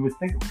is, you would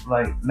think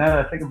like now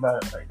that I think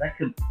about it, like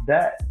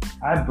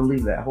I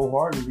believe that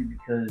wholeheartedly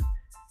because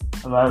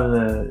a lot of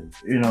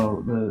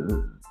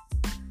the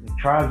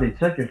tribes they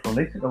took it from,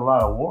 they took a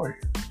lot of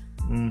warriors.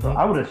 Mm-hmm. So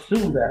I would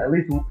assume that at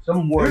least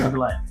some warriors would be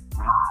like,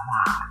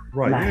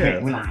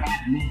 right, we're not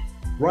having this.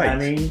 Right. You know what I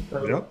mean?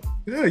 So, yep.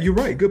 Yeah, you're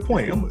right. Good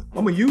point. I'm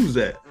gonna use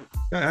that.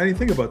 I didn't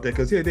think about that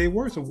because they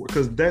were some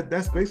because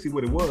that's basically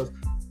what it was.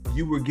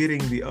 You were getting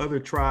the other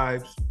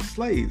tribes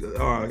slaves,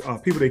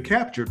 people they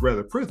captured,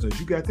 rather prisoners.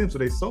 You got them, so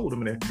they sold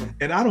them in there.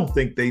 And I don't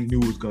think they knew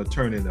it was going to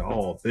turn into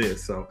all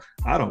this. So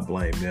I don't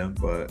blame them.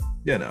 But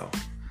you know,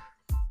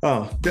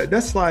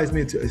 that slides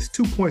me into it's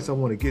 2 points I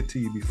want to get to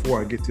you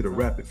before I get to the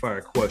rapid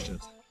fire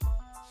questions.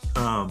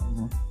 How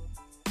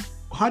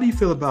do you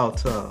feel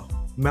about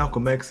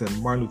Malcolm X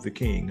and Martin Luther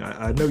King?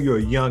 I know you're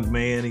a young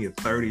man in your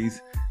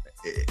 30s.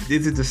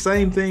 Is it the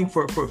same thing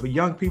for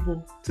young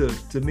people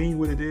to mean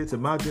what it is to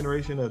my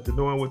generation to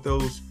knowing what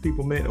those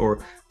people meant, or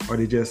are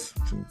they just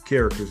some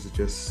characters that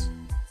just?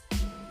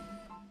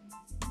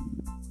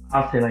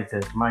 I'll say like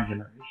this: my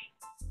generation.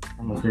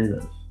 I'm gonna say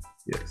this.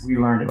 Yes. We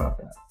learned about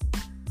that,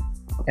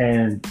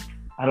 and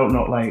I don't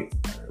know. Like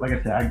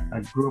I said,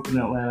 I grew up in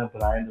Atlanta,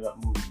 but I ended up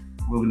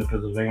moving to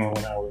Pennsylvania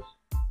when I was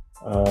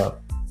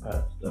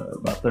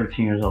about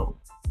 13 years old.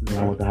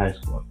 Then I went to high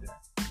school up there.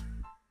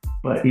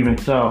 But even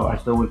so, I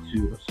still went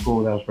to a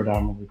school that was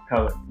predominantly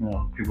colored,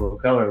 people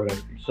of color or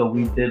whatever. So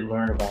we did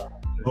learn about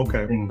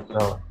things.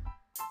 So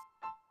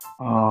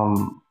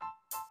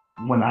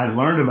when I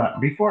learned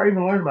before I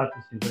even learned about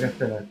these things, like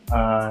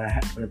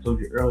I said, I told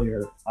you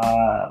earlier,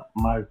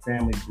 my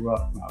family grew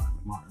up Malcolm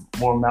and Martin.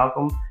 More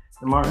Malcolm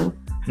than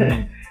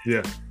Martin.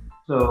 Yeah.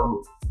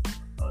 So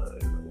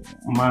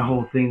my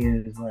whole thing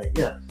is like,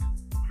 yes,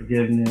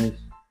 forgiveness,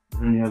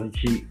 turn the other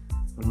cheek.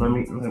 But let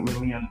me I'm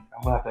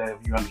gonna have to have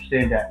you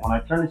understand that when I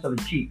turn this other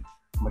cheek,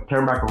 I'm gonna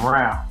turn back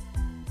around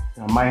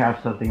and I might have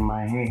something in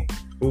my hand.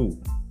 Ooh.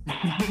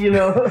 You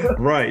know?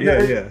 Right,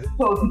 yeah.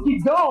 So if you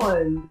keep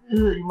going,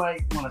 you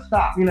might want to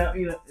stop.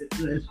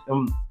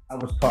 I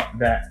was taught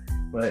that,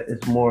 but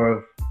it's more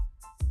of,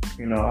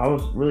 I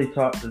was really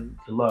taught to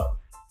love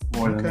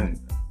more than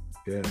anything.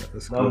 Yeah,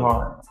 that's love cool.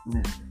 hard.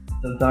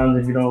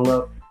 Sometimes if you don't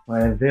love,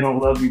 if they don't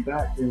love you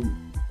back,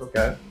 then it's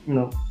okay.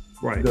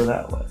 Right. Go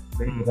that way.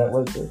 They go that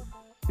way too.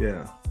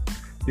 Yeah.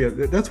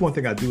 That's one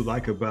thing I do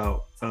like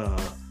about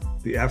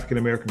the African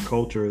American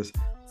culture is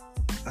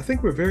I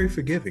think we're very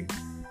forgiving.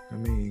 I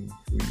mean,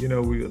 we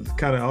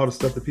kind of all the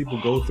stuff that people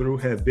go through,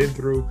 have been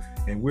through,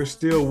 and we're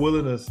still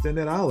willing to extend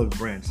that olive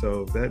branch.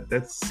 So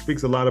that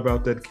speaks a lot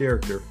about that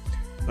character.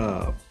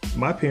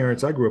 My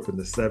parents, I grew up in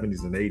the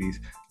 70s and 80s.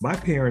 My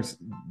parents,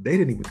 they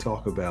didn't even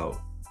talk about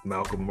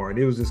Malcolm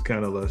Martin. It was just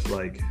kind of less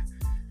like,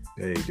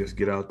 hey, just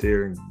get out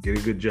there and get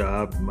a good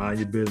job, mind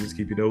your business,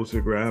 keep your nose to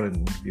the ground,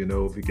 and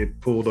if you get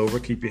pulled over,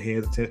 keep your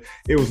hands attention.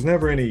 It was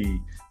never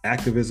any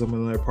activism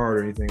on their part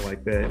or anything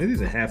like that. And it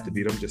doesn't have to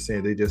be. I'm just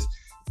saying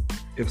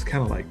it was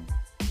kind of like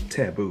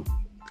taboo,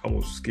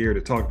 almost scared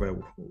to talk about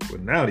it.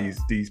 But now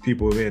these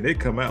people, man, they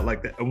come out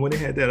like that. And when they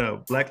had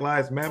that Black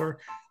Lives Matter,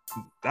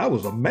 I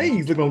was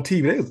amazed looking on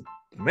TV.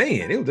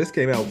 This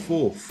came out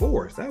full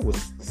force. That was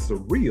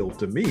surreal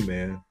to me,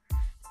 man.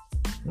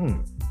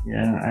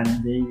 Yeah, and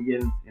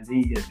then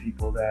you get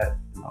people that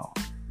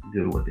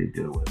do what they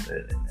do with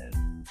it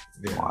and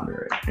then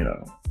wander it.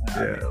 Yeah.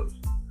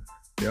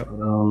 Yep.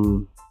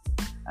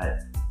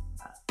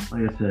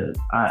 Like I said,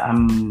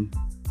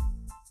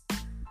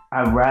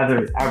 I'd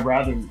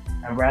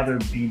rather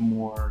be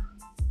more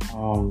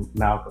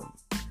Malcolm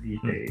these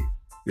days.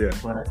 Yeah.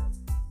 But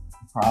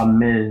the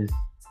problem is,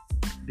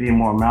 being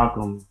more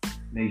Malcolm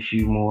makes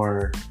you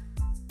more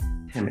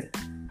timid.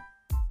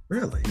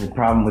 Really? And the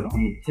problem with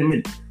being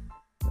timid,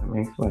 let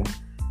me explain.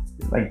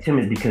 It's like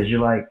timid because you're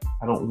like,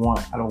 I don't.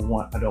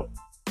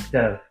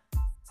 Instead of,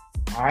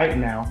 all right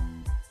now,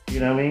 you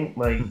know what I mean?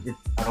 Like, it's,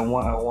 I don't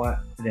want,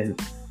 and then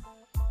it's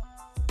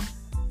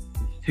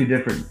two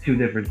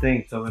different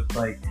things. So it's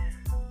like,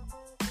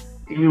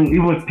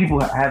 even with people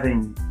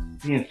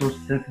being so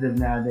sensitive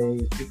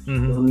nowadays, people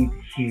still need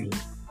to hear it.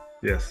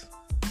 Yes.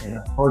 And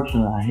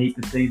unfortunately, I hate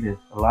to say this,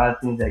 a lot of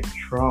things that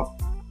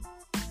Trump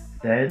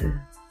said,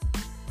 or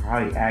how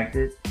he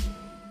acted,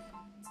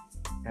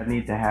 that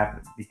needs to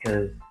happen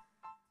because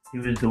he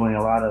was doing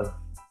a lot of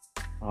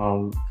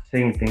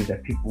saying things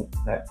that people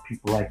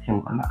like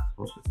him are not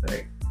supposed to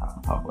say out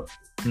in public.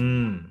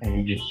 And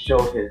he just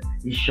showed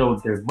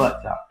their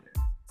butts out there.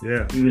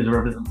 Yeah. He was a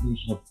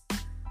representation of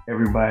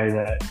everybody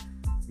that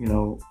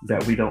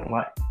that we don't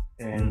like,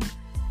 and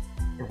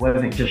it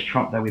wasn't just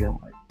Trump that we don't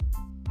like.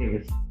 It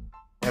was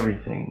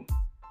everything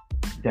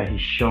that he's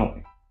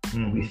showing.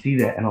 We see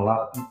that, and a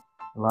lot of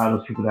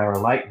those people that are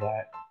like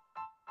that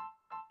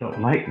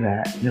don't like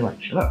that. They're like,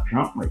 "Shut up,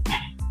 Trump!" Like,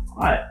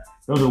 what?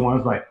 Those are the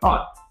ones like,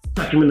 "Oh,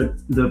 touch him in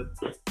the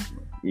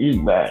he's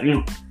bad."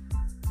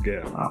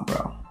 Yeah. Nah,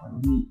 bro.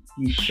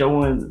 He's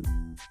showing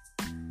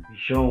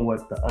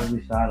what the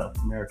ugly side of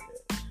America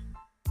is.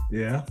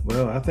 Yeah,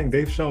 well, I think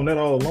they've shown that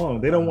all along.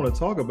 They don't want to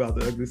talk about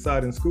the ugly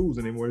side in schools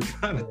anymore. They're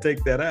trying to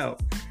take that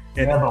out.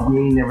 And but we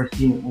ain't never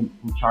seen it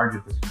in charge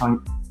of this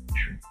country.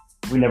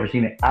 We never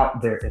seen it out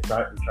there in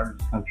charge of this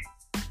country.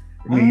 I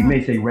mean, you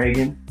may say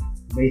Reagan,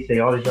 you may say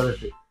all these other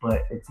things,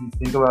 but if you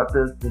think about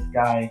this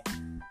guy,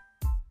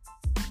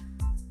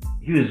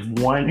 he was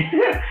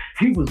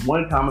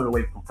one comment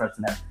away from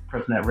pressing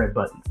that red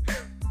button.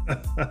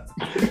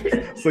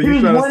 So you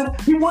he wanted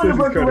to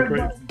press the red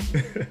button.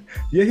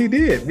 Yeah, he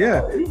did.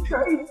 Yeah. He's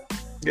crazy.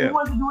 Yeah. He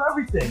wanted to do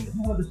everything. He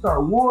wanted to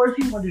start wars.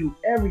 He wanted to do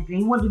everything.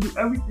 He wanted to do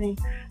everything.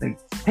 Like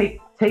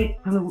take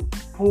from the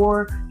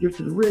poor, give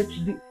to the rich.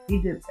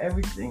 He did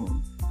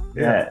everything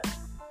that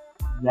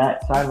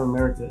side of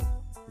America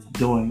is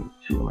doing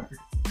to America.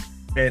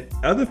 And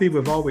other people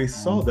have always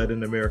saw that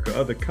in America,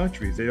 other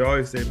countries. They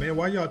always say, man,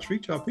 why y'all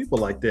treat y'all people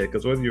like that?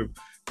 Because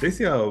they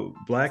see how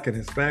Black and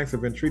Hispanics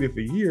have been treated for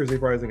years, they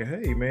probably thinking,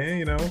 hey,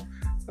 man,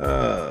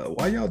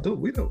 why y'all do?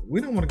 We don't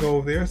want to go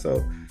over there.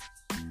 So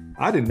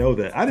I didn't know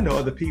that. I didn't know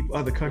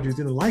other countries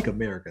didn't like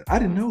America. I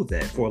didn't know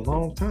that for a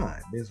long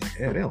time. It's like,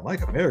 yeah, they don't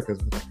like America.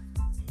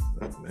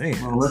 Man.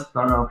 Well, let's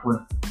start off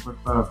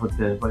with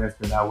this. Like I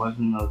said, I was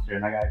in the military,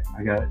 and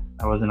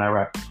I was in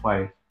Iraq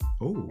twice.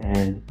 Oh.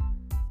 And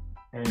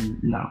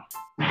no,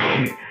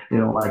 they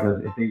don't like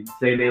us. If they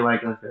say they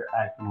like us, they're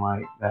acting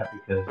like that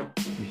because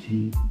you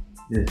see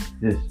this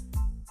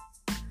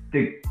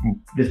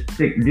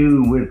thick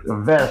dude with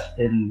a vest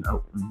and a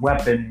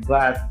weapon,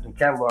 glasses, and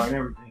Kevlar and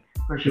everything.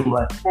 First you're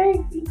like,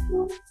 hey,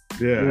 people.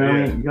 Yeah, you know what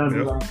I mean? You're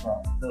gonna be like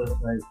that. So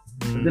it's like,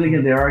 but then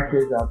again, there are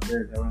kids out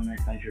there that were in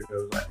that country that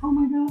was like, oh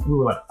my god, we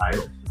were like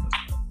idols.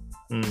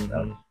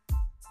 That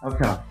was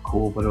kind of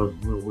cool, but it was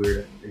a little weird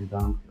at the same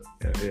time.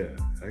 Yeah.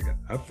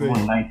 I feel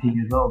I'm 19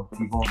 years old,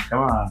 people.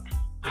 Come on.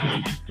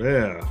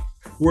 Yeah.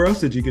 Where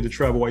else did you get to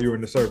travel while you were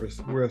in the service?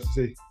 Where else to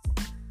see?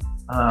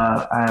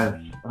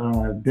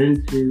 I've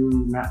been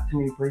to not too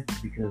many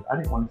places because I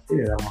didn't want to stay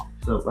there that long.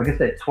 So, like I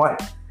said,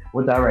 twice.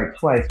 Went to Iraq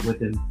twice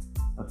within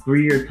a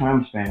 3-year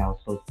time span. I was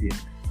supposed to be.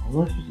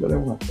 Let's just go there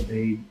once, but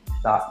they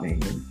stopped me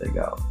and said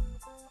go.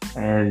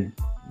 And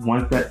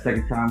once that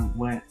second time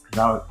went,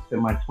 because I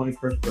spent my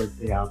 21st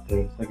birthday out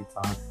there the second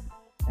time,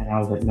 and I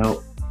was like,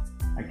 nope,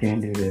 I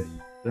can't do this.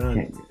 I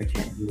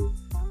can't do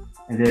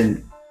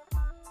this.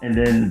 And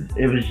then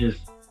it was just,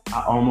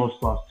 I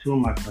almost lost 2 of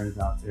my friends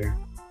out there.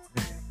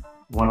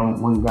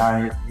 One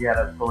guy, he had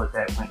a bullet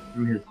that went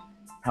through his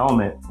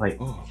helmet,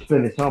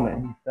 split his helmet,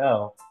 and he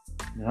fell.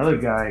 The other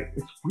guy,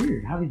 it's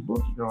weird how these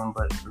bullets are going,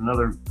 but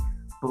another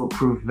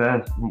bulletproof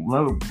vest,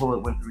 another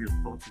bullet went through his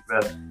bulletproof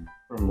vest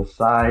from the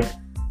side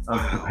of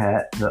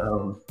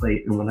the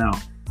plate and went out.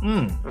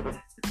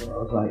 So I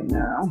was like,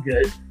 nah, I'm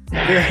good.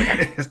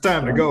 It's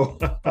time to go.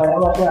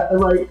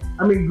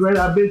 I mean, granted,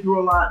 I've been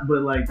through a lot,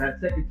 but like that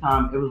second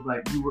time, it was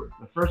like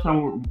the first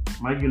time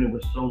my unit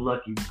was so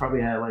lucky. We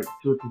probably had like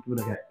 2 or 3 people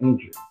that got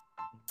injured,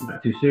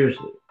 not too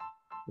seriously.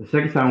 The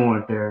second time I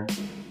went there,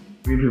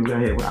 3 people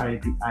got hit with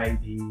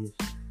IEDs.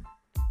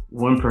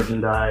 1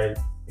 person died,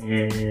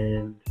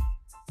 and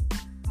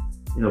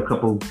a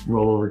couple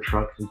rollover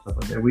trucks and stuff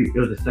like that. It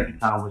was the second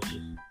time was just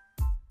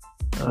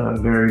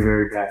very,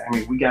 very bad. I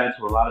mean, we got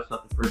into a lot of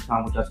stuff the first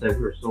time, which I said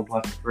we were so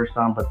blessed the first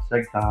time, but the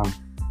second time,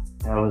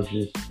 that was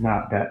just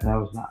not bad. That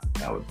was not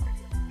good.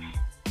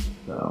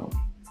 So,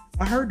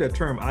 I heard that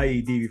term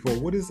IED before.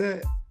 What is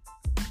that?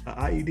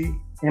 IED?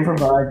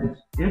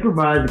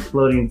 Improvised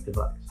exploding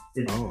device.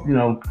 It's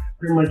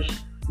pretty much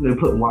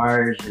put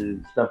wires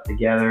and stuff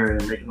together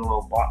and making a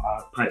little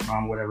pipe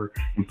bomb, whatever,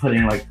 and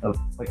putting like a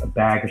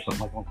bag or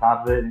something like on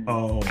top of it. And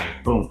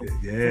boom.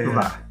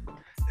 Yeah.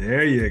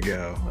 There you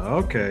go.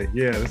 Okay.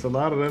 Yeah, there's a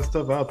lot of that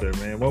stuff out there,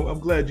 man. Well, I'm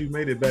glad you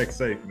made it back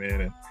safe,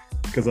 man.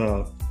 Because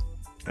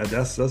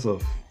that's a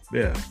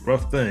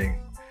rough thing.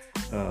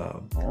 It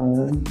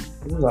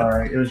was all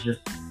right. It was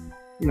just,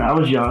 I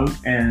was young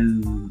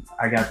and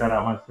I got that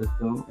out of my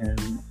system, and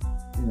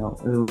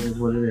it is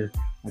what it is.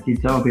 I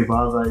keep telling people,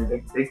 I was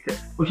like,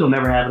 which will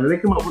never happen. If they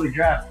come up with a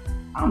draft,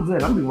 I'm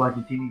good. I'm be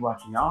watching TV,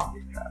 watching y'all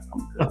get draft.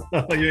 I'm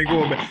good. You ain't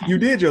going back. You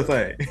did your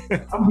thing.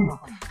 I'm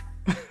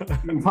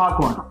eating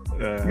popcorn.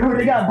 You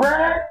already got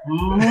bread?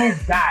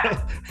 Mm-hmm. Got it.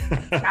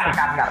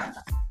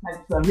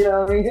 You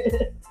know what I mean?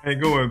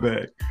 Ain't going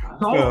back.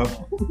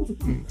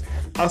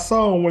 I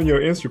saw on one of your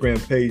Instagram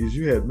pages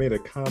you had made a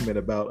comment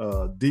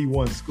about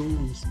D1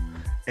 schools,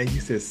 and you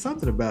said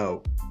something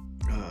about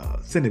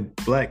sending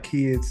black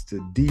kids to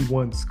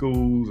D1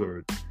 schools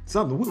or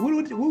something. What were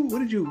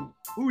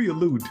you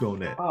alluding to on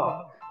that?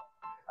 I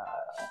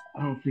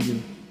don't think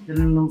it's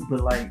sending them,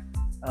 but like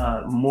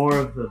more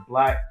of the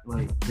black,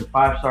 like the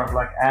 5-star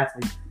black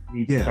athletes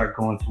need to start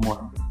going to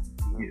more.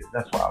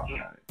 That's what I was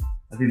trying.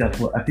 I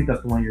think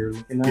that's the one you're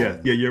looking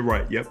at. Yeah, you're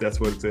right. Yep, that's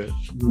what it said.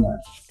 Yeah,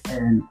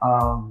 and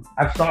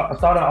I saw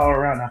that all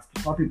around. I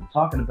saw people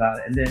talking about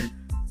it, and then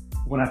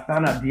when I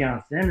found out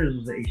Deion Sanders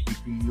was an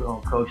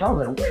HBCU coach, I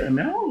was like, wait a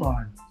minute, hold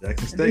on.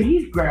 Jackson State.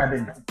 He's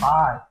grabbing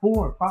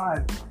 4,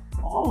 5,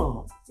 all of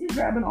them. He's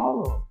grabbing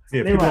all of them.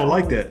 Yeah, people don't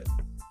like that.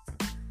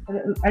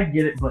 I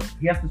get it, but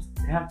they have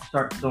to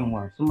start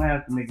somewhere. Somebody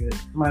has to make it.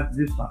 Somebody has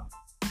to do something.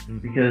 Mm-hmm.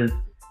 Because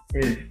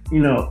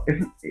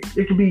if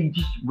it could be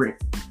just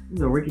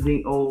Ricky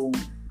Dink, old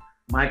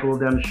Michael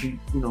down the street,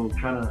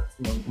 trying to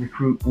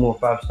recruit more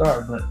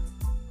 5-star. But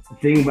the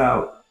thing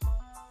about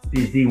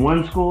these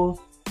D1 schools,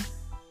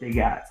 they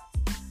got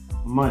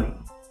money.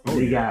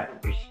 They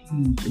got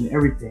prestige and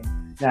everything.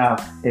 Now,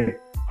 if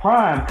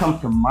Prime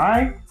comes to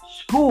my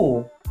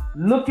school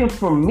looking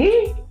for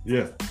me,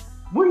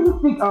 where do you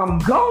think I'm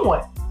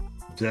going?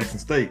 Jackson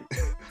State.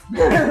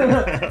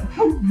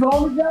 I'm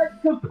going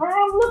to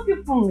Prime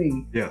looking for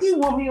me. Yes. He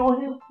want me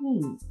on his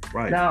team.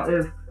 Right. Now,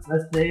 if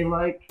let's say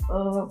like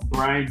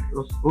Brian,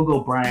 we'll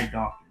go Brian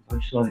Dawkins. I'm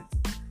just going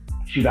to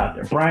shoot out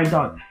there. Brian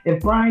Dawkins.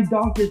 If Brian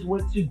Dawkins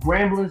went to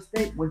Grambling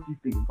State, what do you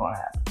think is going to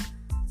happen?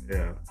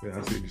 Yeah,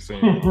 I see what you're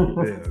saying.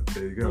 Yeah,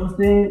 there you go. You know what I'm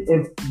saying?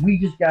 If we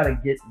just gotta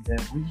get them,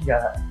 we just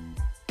gotta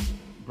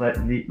let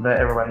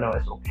everybody know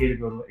it's okay to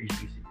go to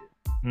HBCU.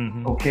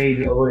 Mm-hmm. Okay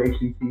to go to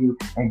HBCU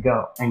and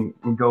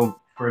go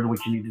further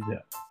what you need to do.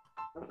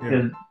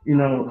 Because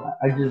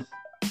I just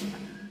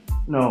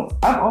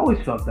I've always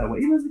felt that way.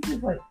 Even as a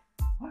kid, like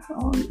why are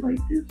always like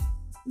this?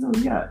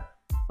 You got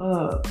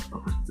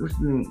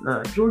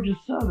Georgia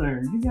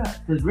Southern. You got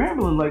because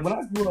Grambling, like when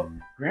I grew up,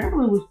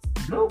 Grambling was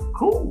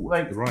cool.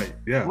 Like right,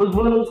 yeah, was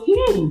one of those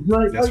teams.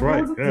 Like that's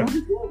right, yeah.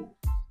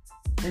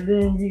 And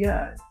then you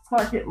got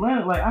Clark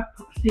Atlanta. Like I've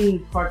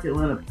seen Clark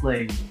Atlanta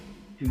play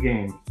 2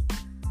 games,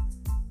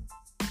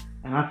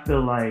 and I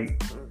feel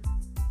like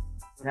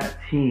that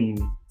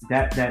team,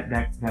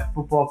 that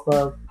football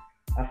club,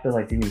 I feel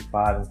like they need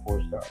 5 and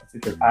 4 stars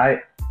because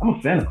I'm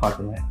a fan of Clark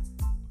Atlanta.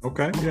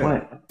 Okay,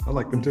 yeah, I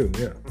like them too.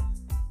 Yeah.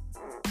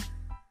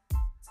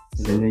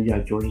 And then you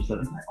got Georgia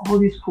Southern. Like all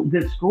these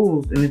good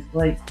schools, and it's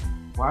like,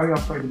 why are y'all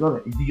afraid to go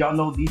there? Do y'all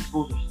know these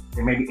schools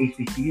they may be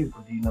HBCUs,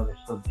 but do you know they're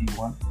still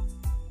D1?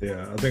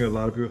 Yeah, I think a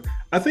lot of people.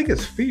 I think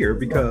it's fear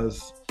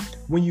because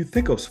when you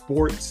think of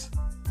sports,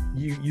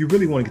 you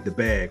really want to get the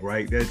bag,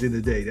 right? That's the end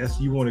of the day.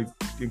 You want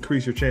to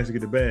increase your chance to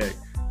get the bag.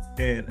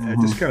 And I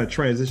just kind of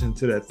transitioned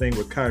to that thing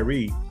with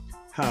Kyrie,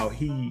 how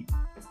he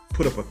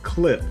put up a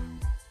clip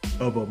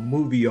of a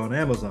movie on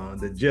Amazon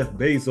that Jeff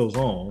Bezos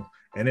owned,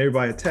 and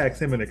everybody attacks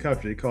him in the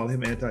country. They call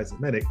him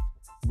anti-Semitic.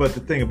 But the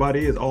thing about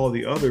it is all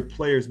the other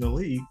players in the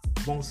league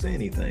won't say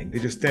anything. They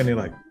just stand there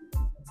like,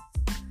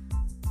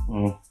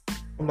 I'm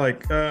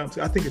like,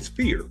 I think it's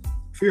fear.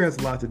 Fear has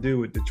a lot to do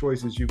with the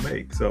choices you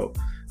make. So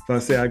if I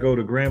say I go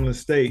to Grambling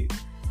State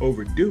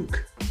over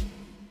Duke,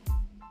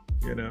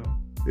 You know,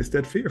 it's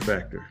that fear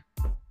factor.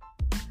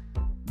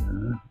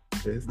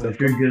 If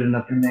you're good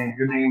enough,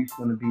 your name's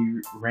going to be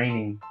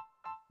reigning.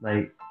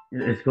 Like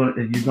you're going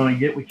to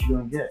get what you're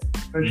going to get,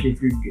 especially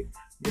if you're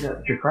good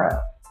at your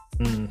craft.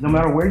 No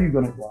matter where you're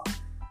going to go.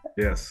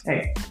 Yes.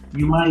 Hey,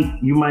 you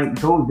might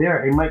go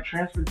there. It might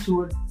transfer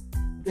to a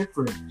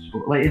different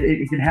school. Like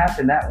it can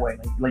happen that way.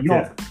 Like you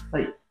don't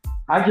like.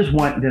 I just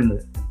want them to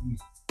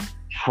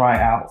try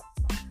out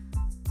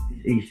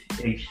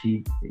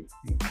HBCU,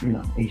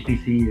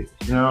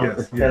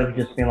 instead of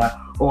just being like,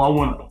 oh, I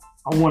want to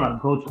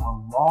go to a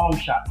long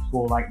shot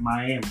school like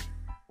Miami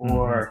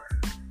or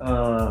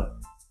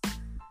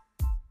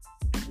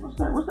what's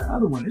that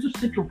other one? Is it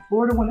Central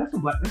Florida one? That's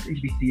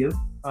HBCU.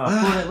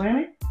 Florida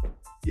Atlantic.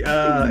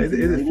 Is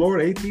it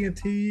Florida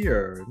AT&T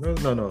or no?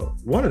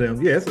 One of them.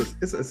 Yeah,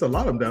 it's a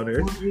lot of them down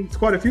there. It's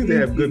quite a few. They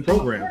have good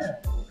programs.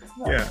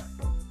 Yeah.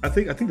 I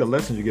think the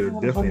lessons you get are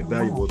definitely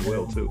invaluable as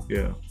well too.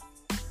 Yeah.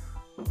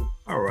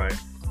 All right.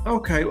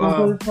 Okay.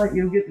 It's like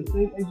you get the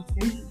same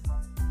education.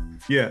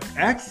 Yeah.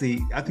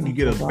 Actually, I think you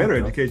get a better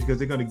education because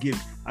they're going to get.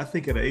 I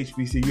think at a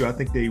HBCU, I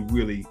think they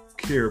really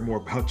care more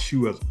about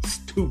you as a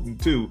student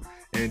too,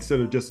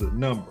 instead of just a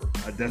number.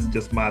 That's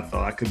just my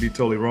thought. I could be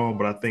totally wrong,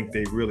 but I think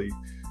they really,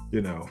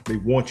 they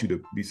want you to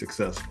be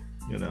successful.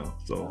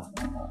 So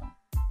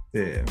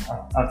yeah.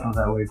 I feel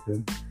that way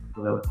too.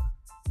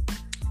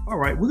 All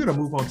right, we're going to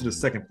move on to the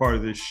second part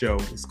of this show.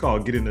 It's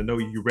called Getting to Know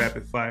You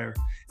Rapid Fire.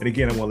 And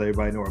again, I want to let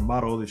everybody know our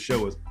motto of this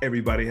show is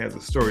everybody has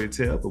a story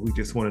to tell, but we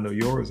just want to know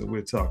yours. And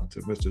we're talking to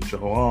Mr.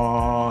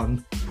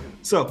 Jawan.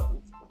 So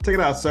take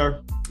it out,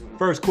 sir.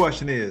 First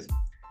question is,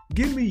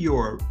 give me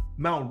your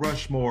Mount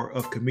Rushmore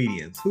of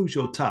comedians. Who's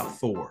your top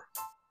 4?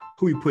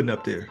 Who are you putting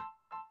up there?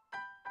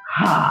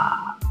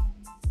 Top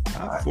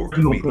 4 comedians.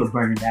 We're going to put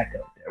Bernie Mac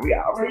up there. We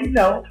already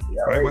know.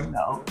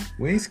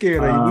 We ain't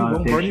scared of you. We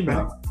want Bernie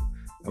Mac.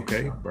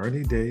 Okay,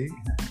 Bernie, Dave.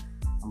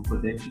 I'm gonna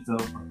put Dave Chappelle,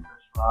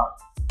 Chris Rock,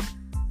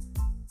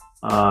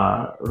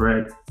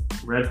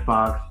 Red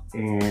Fox,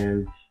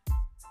 and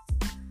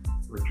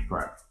Richard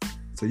Pryor.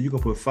 So you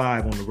gonna put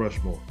 5 on the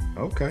Rushmore?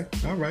 Okay,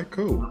 all right,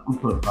 cool. I'm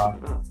putting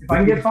 5. If I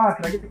can get 5,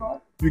 can I get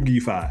 5? We can give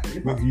you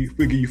 5. We'll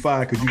give you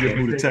 5 because you just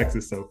moved to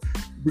Texas, so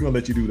we're gonna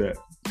let you do that.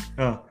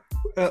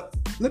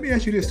 Let me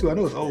ask you this too. I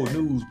know it's old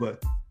news,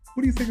 but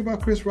what do you think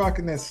about Chris Rock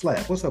and that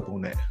slap? What's up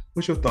on that?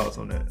 What's your thoughts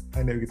on that?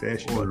 I never get to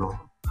ask you about that.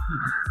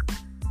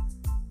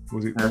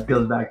 That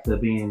goes back to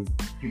being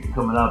people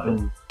coming up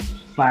and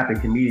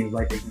slapping comedians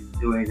like they can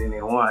do anything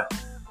they want.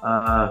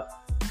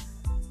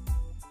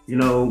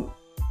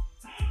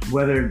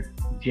 Whether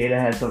Jada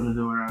had something to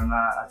do with it or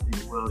not, I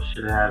think Will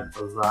should have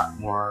a lot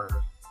more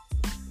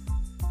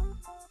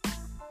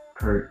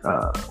what's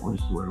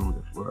the word I'm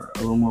looking for? A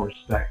little more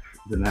respect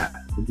than that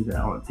to do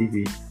that on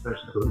TV,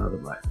 especially to another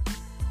black.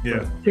 Yeah.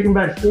 But take him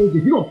backstage.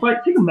 If you're gonna fight,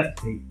 take him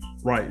backstage.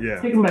 Right,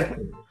 yeah. Take him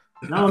backstage.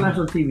 Not on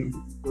national TV.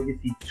 So you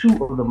see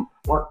two of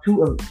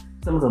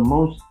some of the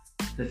most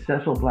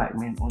successful black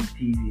men on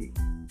TV,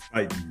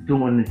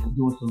 doing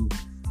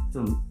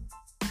some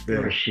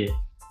shit.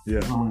 Yeah.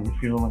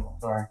 If you don't like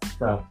sorry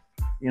stuff,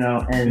 and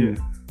I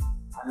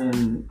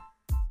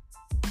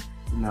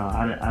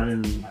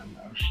didn't.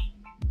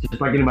 Just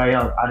like anybody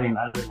else, I didn't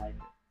like it.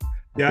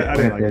 Yeah, I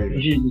didn't like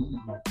it. You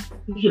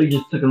should have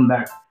just took him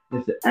back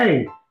and said,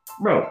 "Hey,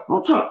 bro,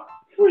 don't talk.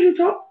 What you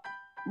talk,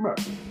 bro?"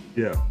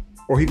 Yeah.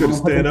 Or he could have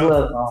stand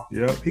up.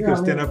 Yeah, he could have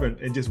stand up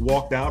and just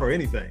walked out or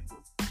anything.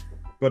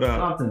 But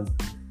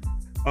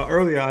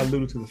earlier I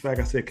alluded to the fact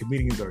I said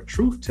comedians are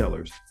truth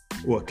tellers.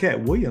 Well,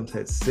 Cat Williams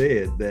had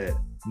said that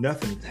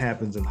nothing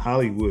happens in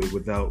Hollywood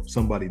without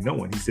somebody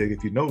knowing. He said,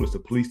 if you notice, the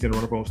police didn't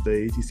run up on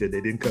stage. He said they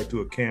didn't cut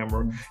to a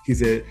camera. He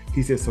said,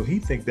 so he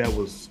think that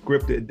was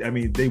scripted. I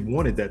mean, they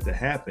wanted that to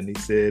happen. He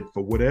said,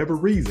 for whatever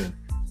reason,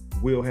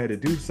 Will had to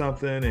do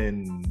something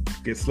and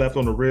get slapped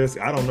on the wrist.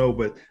 I don't know,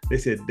 but they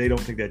said they don't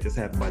think that just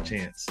happened by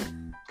chance.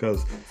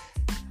 Because,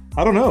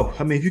 I don't know.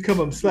 I mean, if you come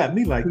up and slap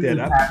me like that,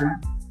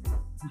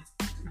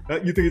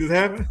 you think it just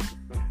happened?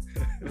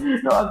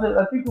 No,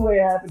 I think the way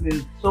it happened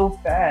is so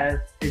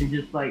fast and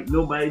just like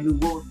nobody knew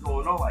what was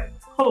going on. Like,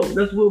 oh,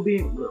 that's Will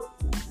being Will.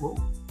 What?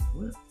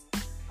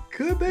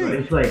 Could be. Right,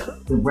 it's like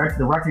the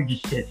record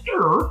just said,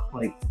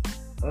 like,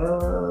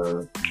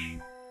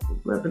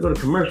 we have to go to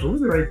commercial.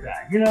 We'll be right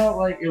back.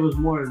 It was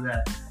more of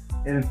that.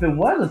 And if it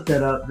was a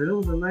setup, then it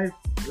was a nice.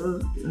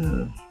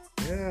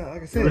 Yeah,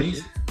 like I said,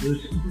 it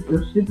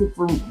was stupid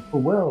for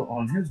Will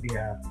on his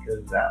behalf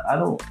because I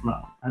don't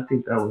know. I don't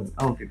think that was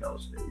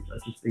staged. I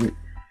just think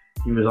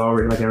he was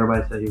already, like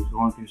everybody said, he was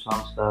going through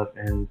some stuff,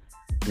 and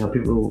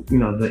people,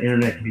 the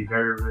internet can be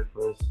very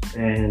ruthless,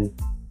 and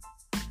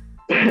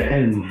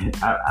I'm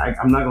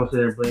not gonna sit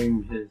there and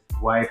blame his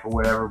wife or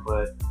whatever,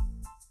 but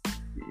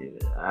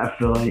I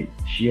feel like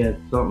she had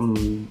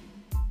something.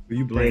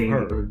 You blame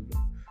her.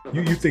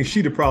 You think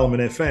she the problem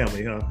in that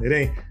family, huh? It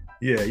ain't.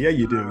 Yeah,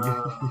 you do.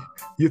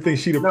 You think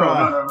she the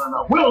problem?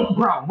 No. Will's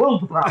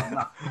the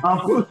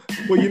problem.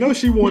 Well,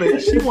 she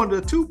wanted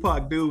a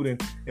Tupac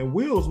dude, and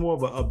Will's more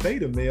of a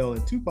beta male,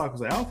 and Tupac was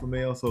an alpha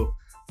male. So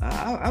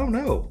I don't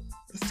know.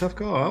 That's a tough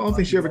call. I don't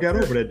think she ever got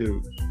over that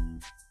dude.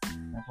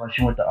 That's why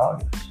she went to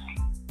August.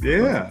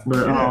 Yeah.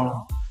 But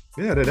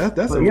yeah,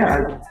 that's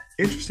a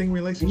interesting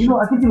relationship. You know,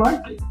 I think he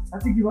liked it.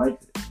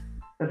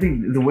 I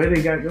think the way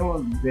they got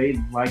going, they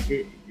like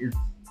it.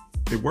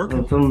 It worked.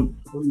 Some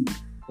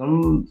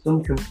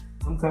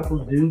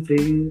couples do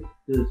things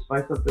to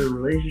spice up their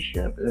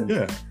relationship, and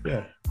yeah.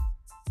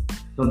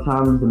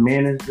 Sometimes the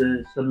man is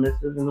the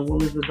submissive and the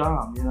woman is the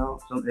dom. You know,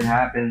 something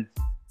happens,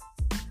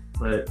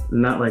 but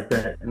not like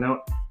that.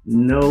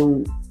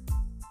 No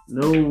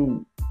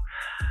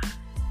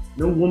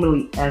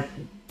womanly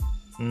essence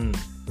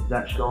is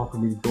that strong for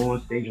me to go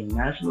on stage on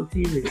national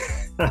TV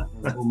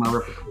and my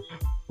reputation.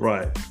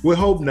 Right. We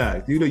hope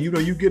not. You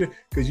get it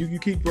because you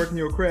keep working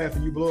your craft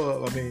and you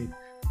blow up. I mean,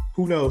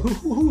 who knows?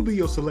 Who would be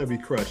your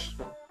celebrity crush?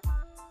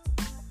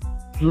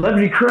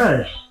 Celebrity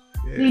crush.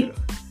 Yeah.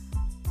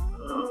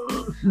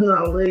 It's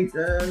not like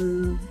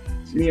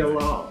Nia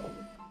Long.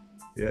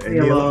 Yeah, and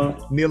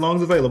Nia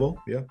Long's available.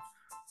 Yeah.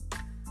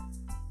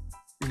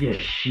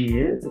 Yes, she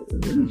is.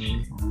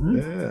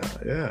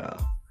 Yeah.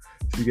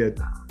 She got.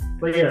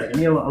 But yeah,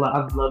 Nia Long,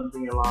 I've loved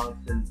Nia Long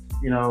since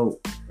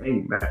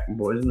back in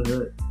Boys in the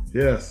Hood.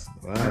 Yes.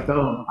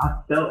 Wow.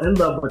 I fell in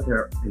love with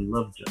her in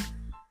Love Jones.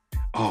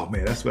 Oh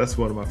man, that's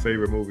one of my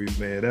favorite movies,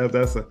 man.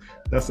 That's an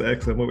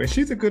excellent movie, and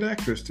she's a good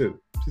actress too.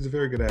 She's a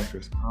very good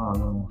actress. Oh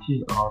no,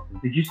 she's awesome.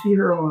 Did you see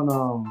her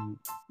on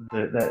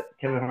that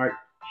Kevin Hart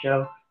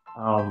show,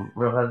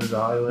 Real Husbands of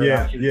Hollywood?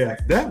 Yeah.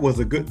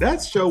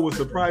 That show was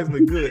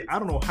surprisingly good. I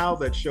don't know how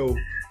that show.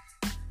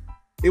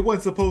 It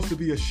wasn't supposed to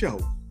be a show.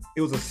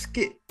 It was a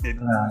skit. It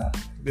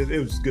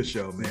was a good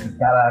show, man. It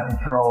got out of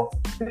control.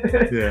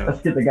 Yeah. A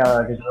skit that got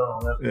out of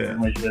control. That's pretty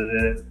much what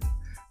it is.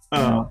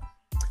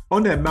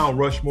 On that Mount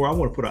Rushmore, I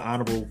want to put an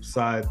honorable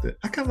side.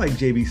 I kind of like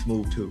JB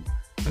Smoove too.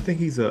 I think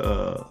he's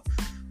a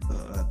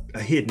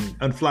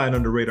hidden, flying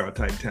under radar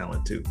type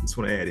talent too. Just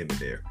want to add him in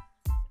there.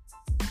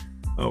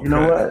 Okay. You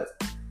know what?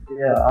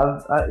 Yeah.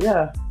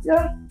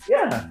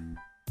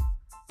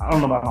 I don't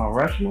know about my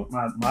Rushmore,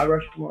 my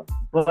Rushmore,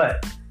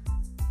 but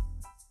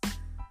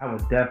I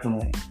would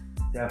definitely.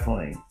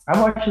 I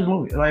watched his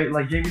movie, like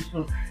JB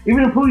Smoove,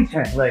 even in Pootie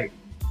Tang, like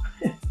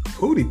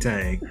Pootie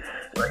Tang.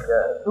 Like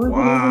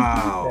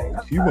wow,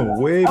 you went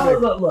way back.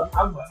 Look,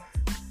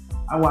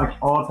 I watch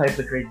all types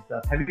of crazy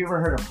stuff. Have you ever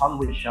heard of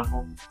Hollywood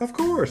Shuffle? Of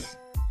course,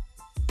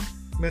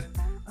 man.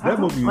 That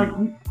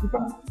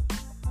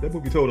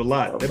movie told a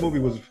lot. That movie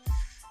was,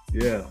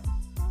 yeah.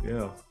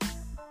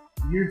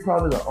 You're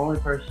probably the only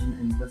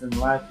person within the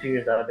last 2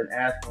 years that I've been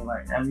asking,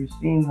 like, have you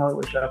seen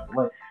Hollywood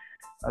Shuffle?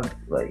 I've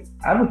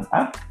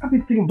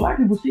been thinking black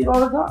people see it all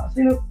the time. I've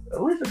seen it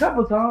at least a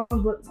couple of times,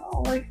 but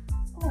no,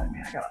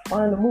 man, I gotta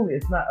find the movie.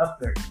 It's not up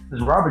there.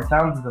 Because Robert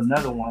Towns is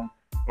another one.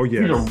 Oh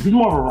yeah, he's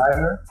more of a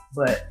writer,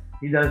 but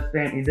he does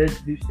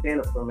do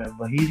stand up for him.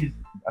 But he's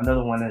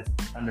another one that's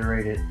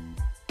underrated.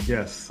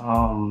 Yes. I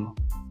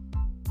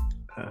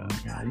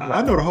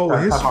know the whole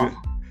history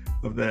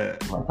of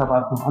that. Talk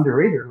about some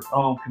underrated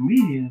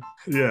comedians.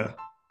 Yeah.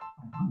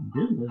 Oh,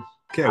 goodness.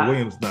 Cat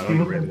Williams not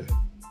underrated.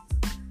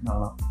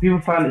 No.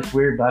 People find this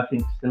weird, but I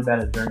think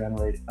Sinbad is very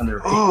underrated.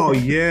 Oh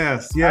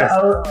yes.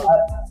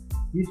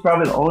 He's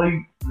probably the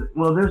only.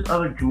 Well, there's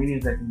other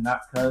comedians that can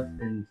not cuss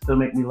and still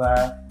make me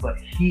laugh, but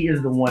he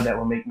is the one that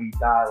will make me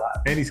die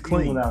laughing. And he's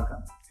clean.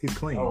 He's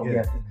clean. Oh,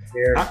 yeah.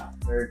 Yes,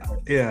 very clean.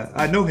 Yeah,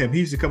 I know him. He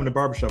used to come in the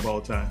barbershop all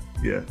the time.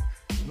 Yeah.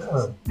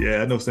 Really?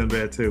 Yeah, I know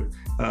Sinbad too.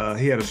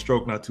 He had a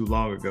stroke not too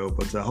long ago,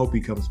 but I hope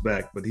he comes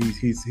back. But he's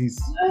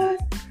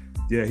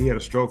yeah, he had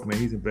a stroke, man.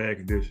 He's in bad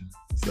condition.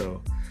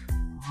 So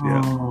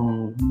yeah.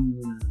 Oh,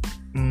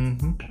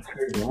 mm-hmm. That's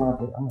crazy. I'm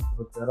gonna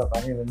look that up.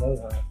 I didn't even know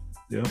that.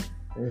 Yeah.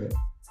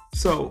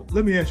 So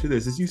let me ask you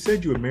this: as you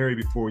said, you were married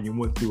before and you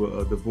went through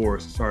a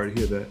divorce. Sorry to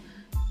hear that.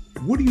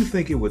 What do you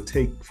think it would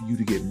take for you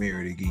to get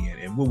married again,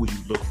 and what would you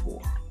look for?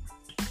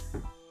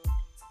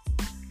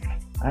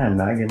 I am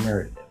not getting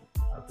married.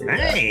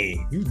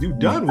 Hey, you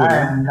done with it? I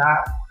am not.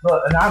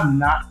 Look, and I'm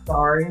not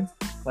sorry.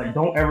 Like,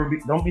 don't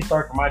be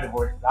sorry for my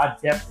divorce. I'm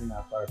definitely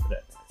not sorry for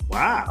that.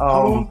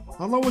 Wow.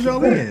 How long was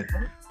y'all in?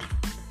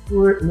 We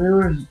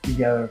were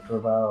together for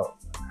about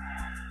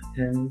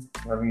 10,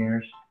 11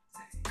 years.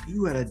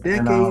 You had a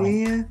decade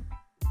in?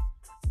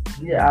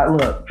 Yeah,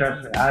 look,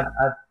 trust me. I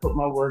put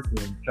my work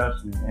in,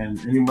 trust me. And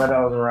anybody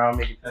that was around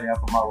me can tell you I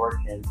put my work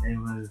in. It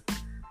was, I'm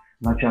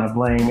not trying to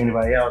blame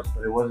anybody else,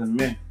 but it wasn't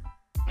me.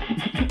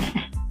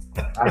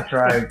 I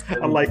tried.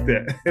 I like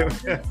that.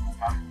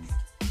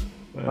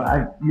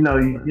 But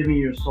you're giving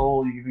your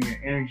soul, you're giving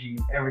your energy,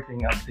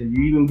 everything up to you.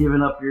 You're even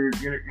giving up your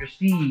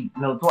seed,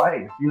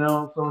 twice.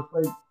 So it's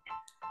like,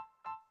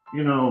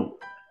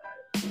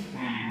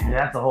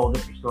 that's a whole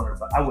different story.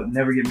 But I would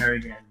never get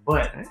married again.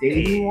 But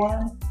dating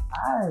one,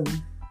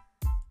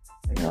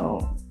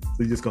 So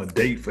you're just gonna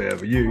date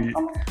forever? Okay.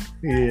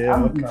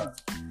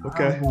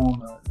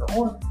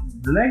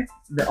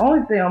 The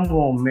only thing I'm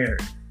gonna marry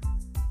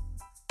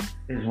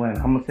is when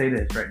I'm gonna say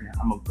this right now.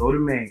 I'm gonna go to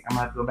Maine. I'm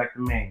gonna have to go back to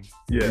Maine.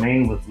 Yeah.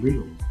 Maine was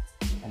legal,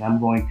 and I'm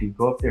going to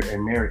go up there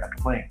and marry a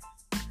plant.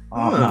 No,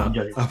 I'm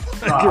joking.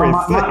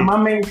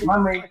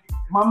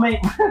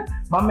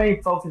 My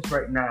main focus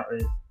right now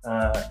is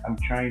I'm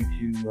trying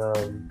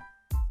to.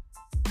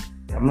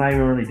 I'm not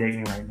even really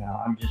dating right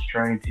now. I'm just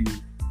trying to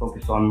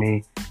focus on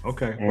me.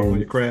 Okay, work on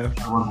your craft.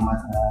 Work on my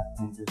craft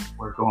and just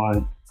work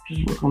on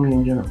me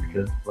in general,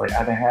 because like I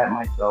haven't had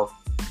myself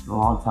in a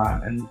long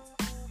time, and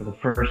for the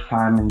first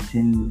time in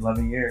 10,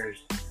 11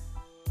 years,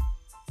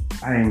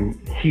 I am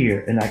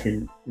here and I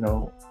can,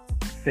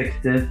 fix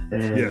this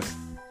and do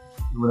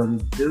what I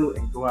need to do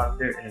and go out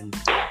there and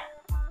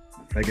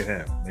make it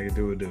happen. Make it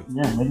do it do.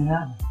 Yeah, make it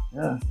happen.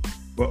 Yeah.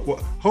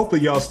 Well,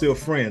 hopefully y'all still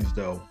friends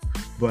though.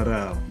 But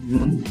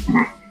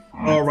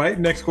all right,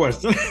 next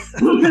question.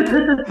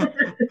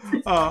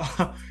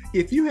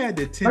 If you had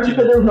the attention,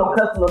 there was no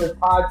cussing on this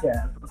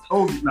podcast. I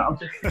told you. No, I'm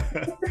just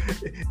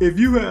if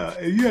you had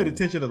the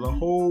attention of the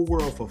whole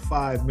world for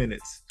 5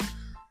 minutes,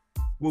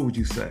 what would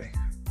you say?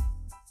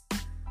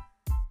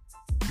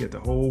 Get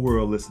the whole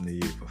world listening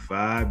to you for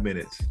 5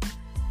 minutes.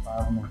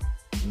 5 minutes.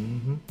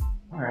 Mm-hmm.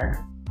 All right.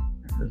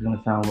 It's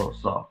gonna sound a little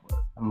soft, but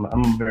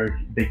I'm a very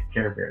big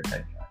Care Bear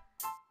type guy.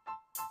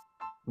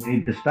 We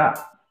need to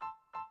stop.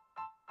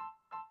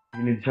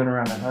 You need to turn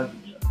around and hug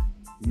each other.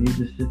 You need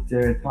to sit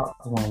there and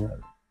talk to one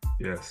another.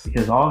 Yes.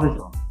 Because all this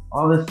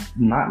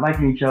not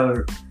liking each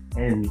other,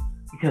 and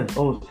because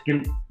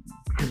skin,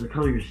 because of the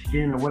color of your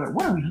skin or whatever.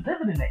 What are we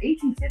living in the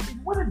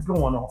 1850s? What is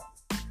going on?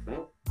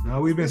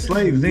 No, we've been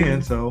slaves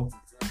then, so.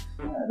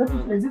 This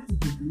is a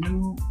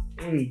new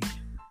age.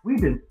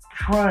 We've been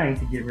trying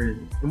to get rid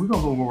of it, and we're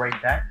gonna go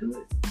right back to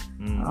it.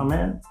 Oh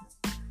man,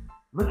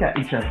 look at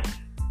each other.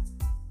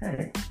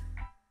 Hey,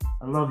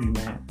 I love you,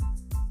 man.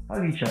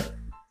 Hug each other.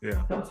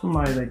 Yeah. Tell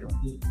somebody tell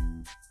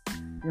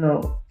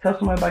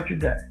somebody about your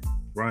dad.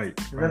 Right.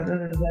 At the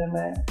end of the day,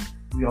 man,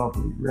 we all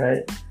bleed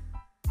red.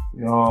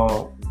 We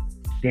all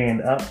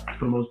stand up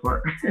for the most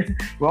part.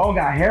 We all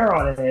got hair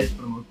on our heads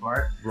for the most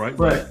part. Right.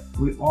 But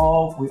we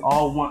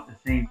all want the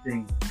same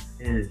thing: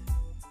 is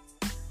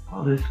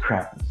all this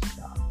crap and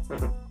stuff.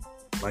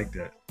 Like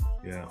that.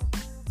 Yeah.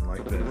 I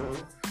like that.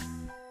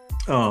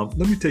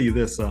 Let me tell you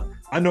this. I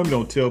normally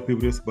don't tell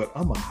people this, but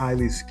I'm a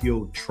highly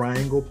skilled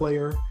triangle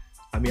player.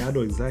 I mean, I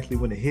know exactly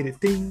when to hit it.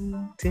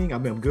 Ting, ting. I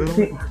mean, I'm good on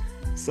it.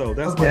 So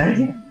that's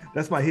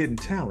my hidden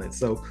talent.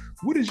 So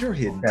what is your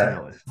hidden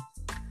talent?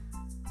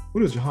 What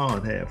does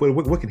Jahan have?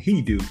 What can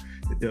he do?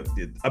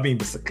 I mean,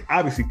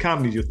 obviously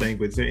comedy is your thing,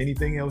 but is there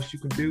anything else you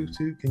can do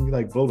too? Can you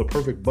like blow the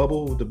perfect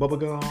bubble with the bubble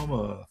gum?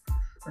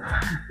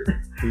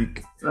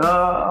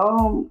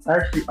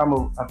 Actually, I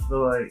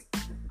feel like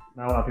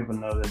not a lot of people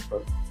know this,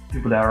 but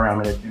people that are around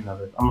me that do know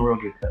this. I'm a real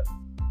good cook.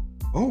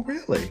 Oh,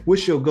 really?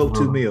 What's your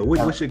go-to meal?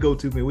 What's your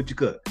go-to meal? What you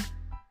cook?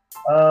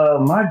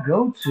 My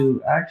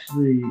go-to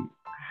actually.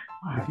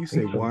 If you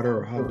say water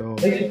or hot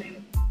dog.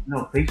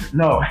 No.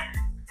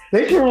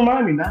 They should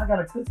remind me. Now I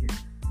gotta cook it.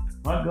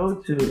 My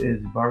go-to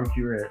is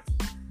barbecue ribs.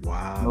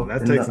 Wow,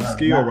 that takes some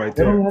skill right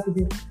there. They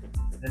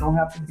don't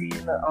have to be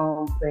in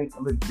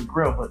the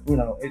grill, but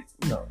it's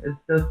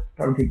just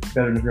probably takes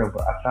better in the grill.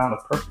 But I found a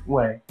perfect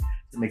way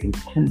to make them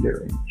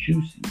tender and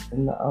juicy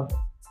in the oven,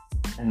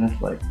 and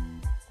it's like,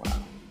 wow.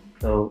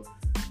 So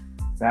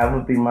that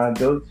would be my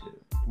go-to.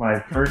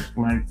 My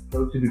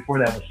go-to before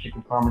that was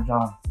chicken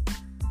parmesan.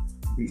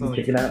 Beating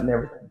chicken out and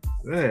everything.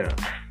 Yeah.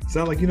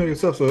 Sound like you know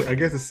yourself, so I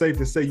guess it's safe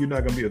to say you're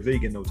not gonna be a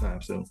vegan no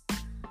time soon.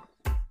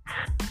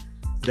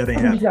 That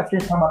ain't happening. You got to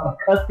talk about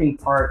the cussing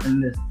part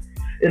in this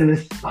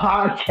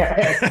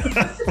podcast.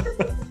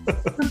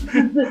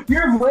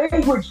 Your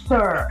language,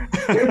 sir.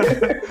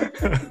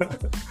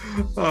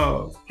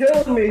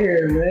 Kill me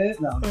here, man.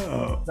 No.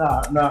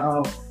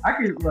 I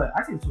can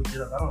switch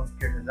it up. I don't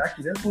care.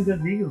 Actually, there's some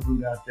good vegan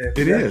food out there.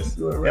 It is.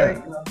 Do it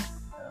right.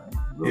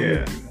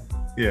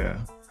 Yeah.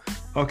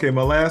 Okay,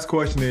 my last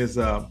question is,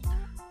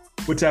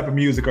 what type of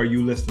music are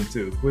you listening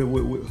to?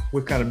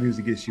 What kind of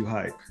music gets you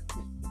hype?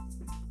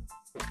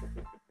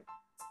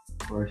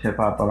 Of course, hip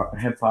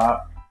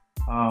hop.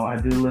 I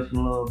do listen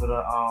a little bit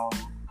of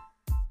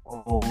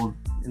old,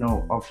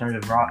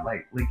 alternative rock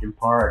like Linkin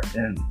Park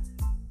and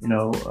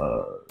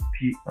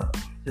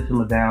System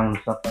of a Down and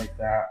stuff like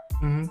that.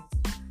 Mm-hmm.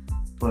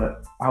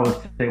 But I would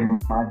say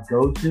my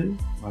go-to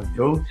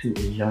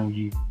is Young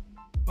Jeezy.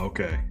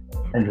 Okay.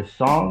 And the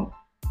song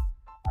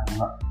is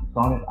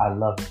I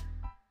Love It.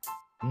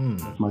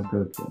 That's my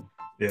go-to.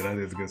 Yeah, that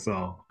is a good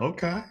song.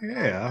 Okay.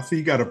 Yeah, I see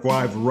you got a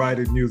wide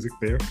variety of music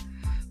there.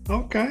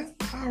 Okay.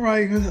 All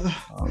right.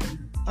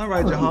 All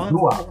right, Jahan.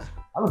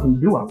 I listen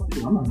to doo-wop.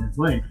 I'm not just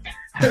playing.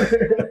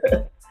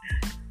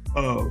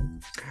 All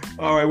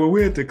right. Well,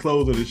 we're at the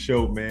close of the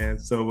show, man.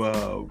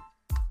 So,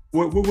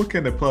 what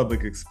can the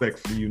public expect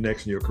from you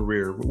next in your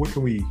career? What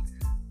we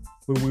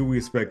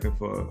expecting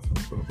for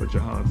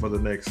Jahan for the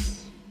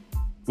next?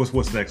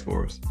 What's next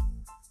for us?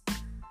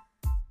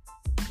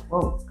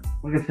 Well,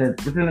 like I said,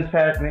 within this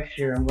past next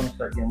year, I'm going to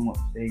start getting more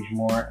stage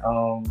more.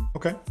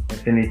 Okay.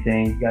 If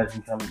anything, you guys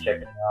can come and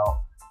check it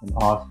out in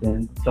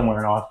Austin, somewhere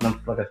in Austin.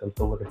 Like I said, I'm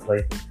still looking for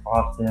places,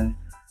 Austin.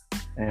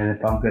 And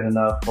if I'm good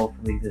enough,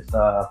 hopefully this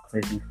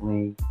place in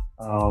Killeen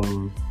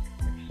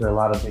Obviously, a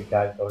lot of big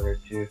guys go there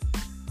too.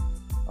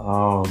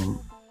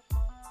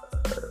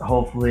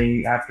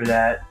 Hopefully, after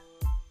that,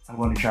 I'm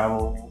going to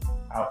travel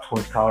out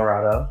towards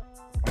Colorado.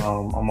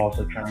 I'm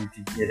also trying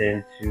to get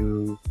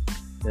into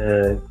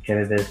the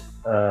cannabis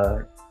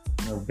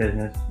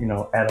business,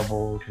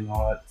 edibles and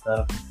all that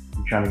stuff.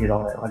 I'm trying to get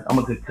all that. Like, I'm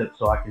a good cook,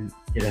 so I can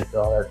get into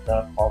all that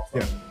stuff also.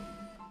 Yeah.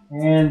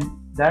 And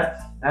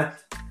that's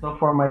so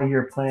far my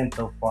year plan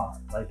so far.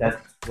 Like, that's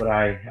what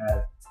I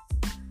have.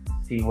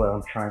 See what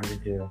I'm trying to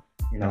do.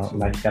 And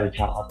I just got to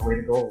chop out the way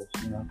to goals.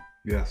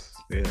 Yes.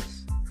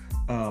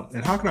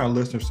 And how can our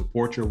listeners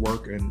support your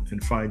work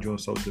and find you on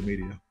social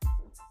media?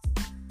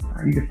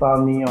 You can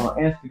follow me on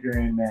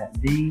Instagram at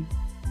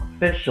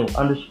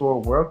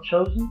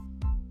 @theofficial_worldchosen.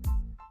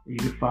 You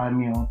can find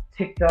me on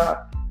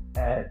TikTok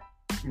at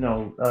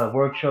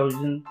World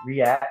Chosen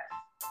Reacts.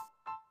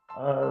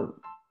 I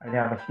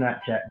have a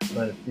Snapchat,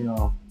 but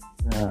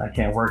I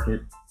can't work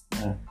it.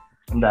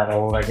 I'm that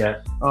old, I guess.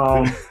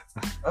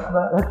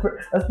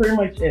 That's pretty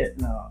much it.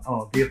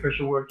 No, the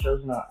official World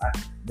Chosen.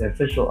 The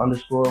official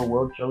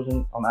 _World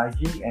Chosen on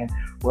IG and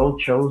World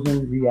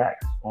Chosen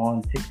Reacts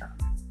on TikTok.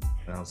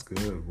 Sounds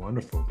good.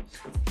 Wonderful.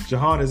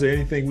 Jahan, is there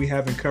anything we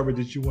haven't covered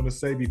that you want to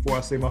say before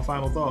I say my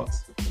final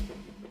thoughts?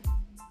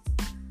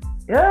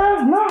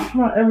 Yeah, no,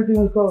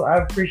 everything was cool. I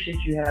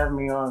appreciate you having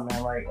me on,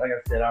 man. Like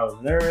I said, I was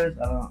nervous.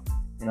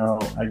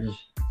 I just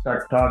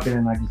start talking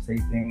and I just say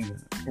things.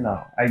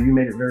 You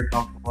made it very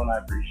comfortable, and I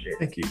appreciate it.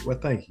 Thank you. Well,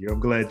 thank you. I'm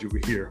glad you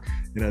were here,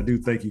 and I do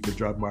thank you for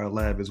dropping by our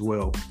lab as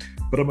well.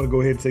 But I'm going to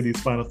go ahead and say these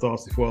final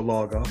thoughts before I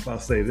log off. I'll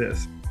say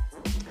this: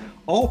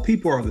 all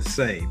people are the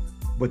same,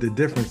 but the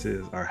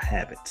differences are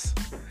habits.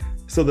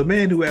 So the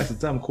man who asks a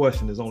dumb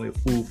question is only a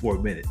fool for a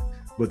minute,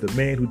 but the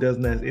man who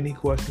doesn't ask any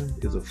question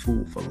is a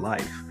fool for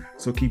life.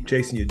 So keep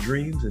chasing your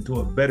dreams and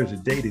doing better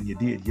today than you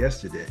did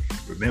yesterday.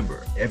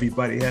 Remember,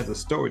 everybody has a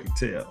story to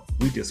tell.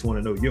 We just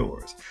want to know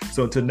yours.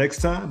 So until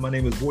next time, my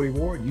name is Wardy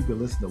Ward. You've been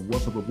listening to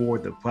What's Up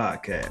Aboard, the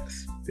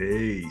podcast.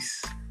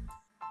 Peace.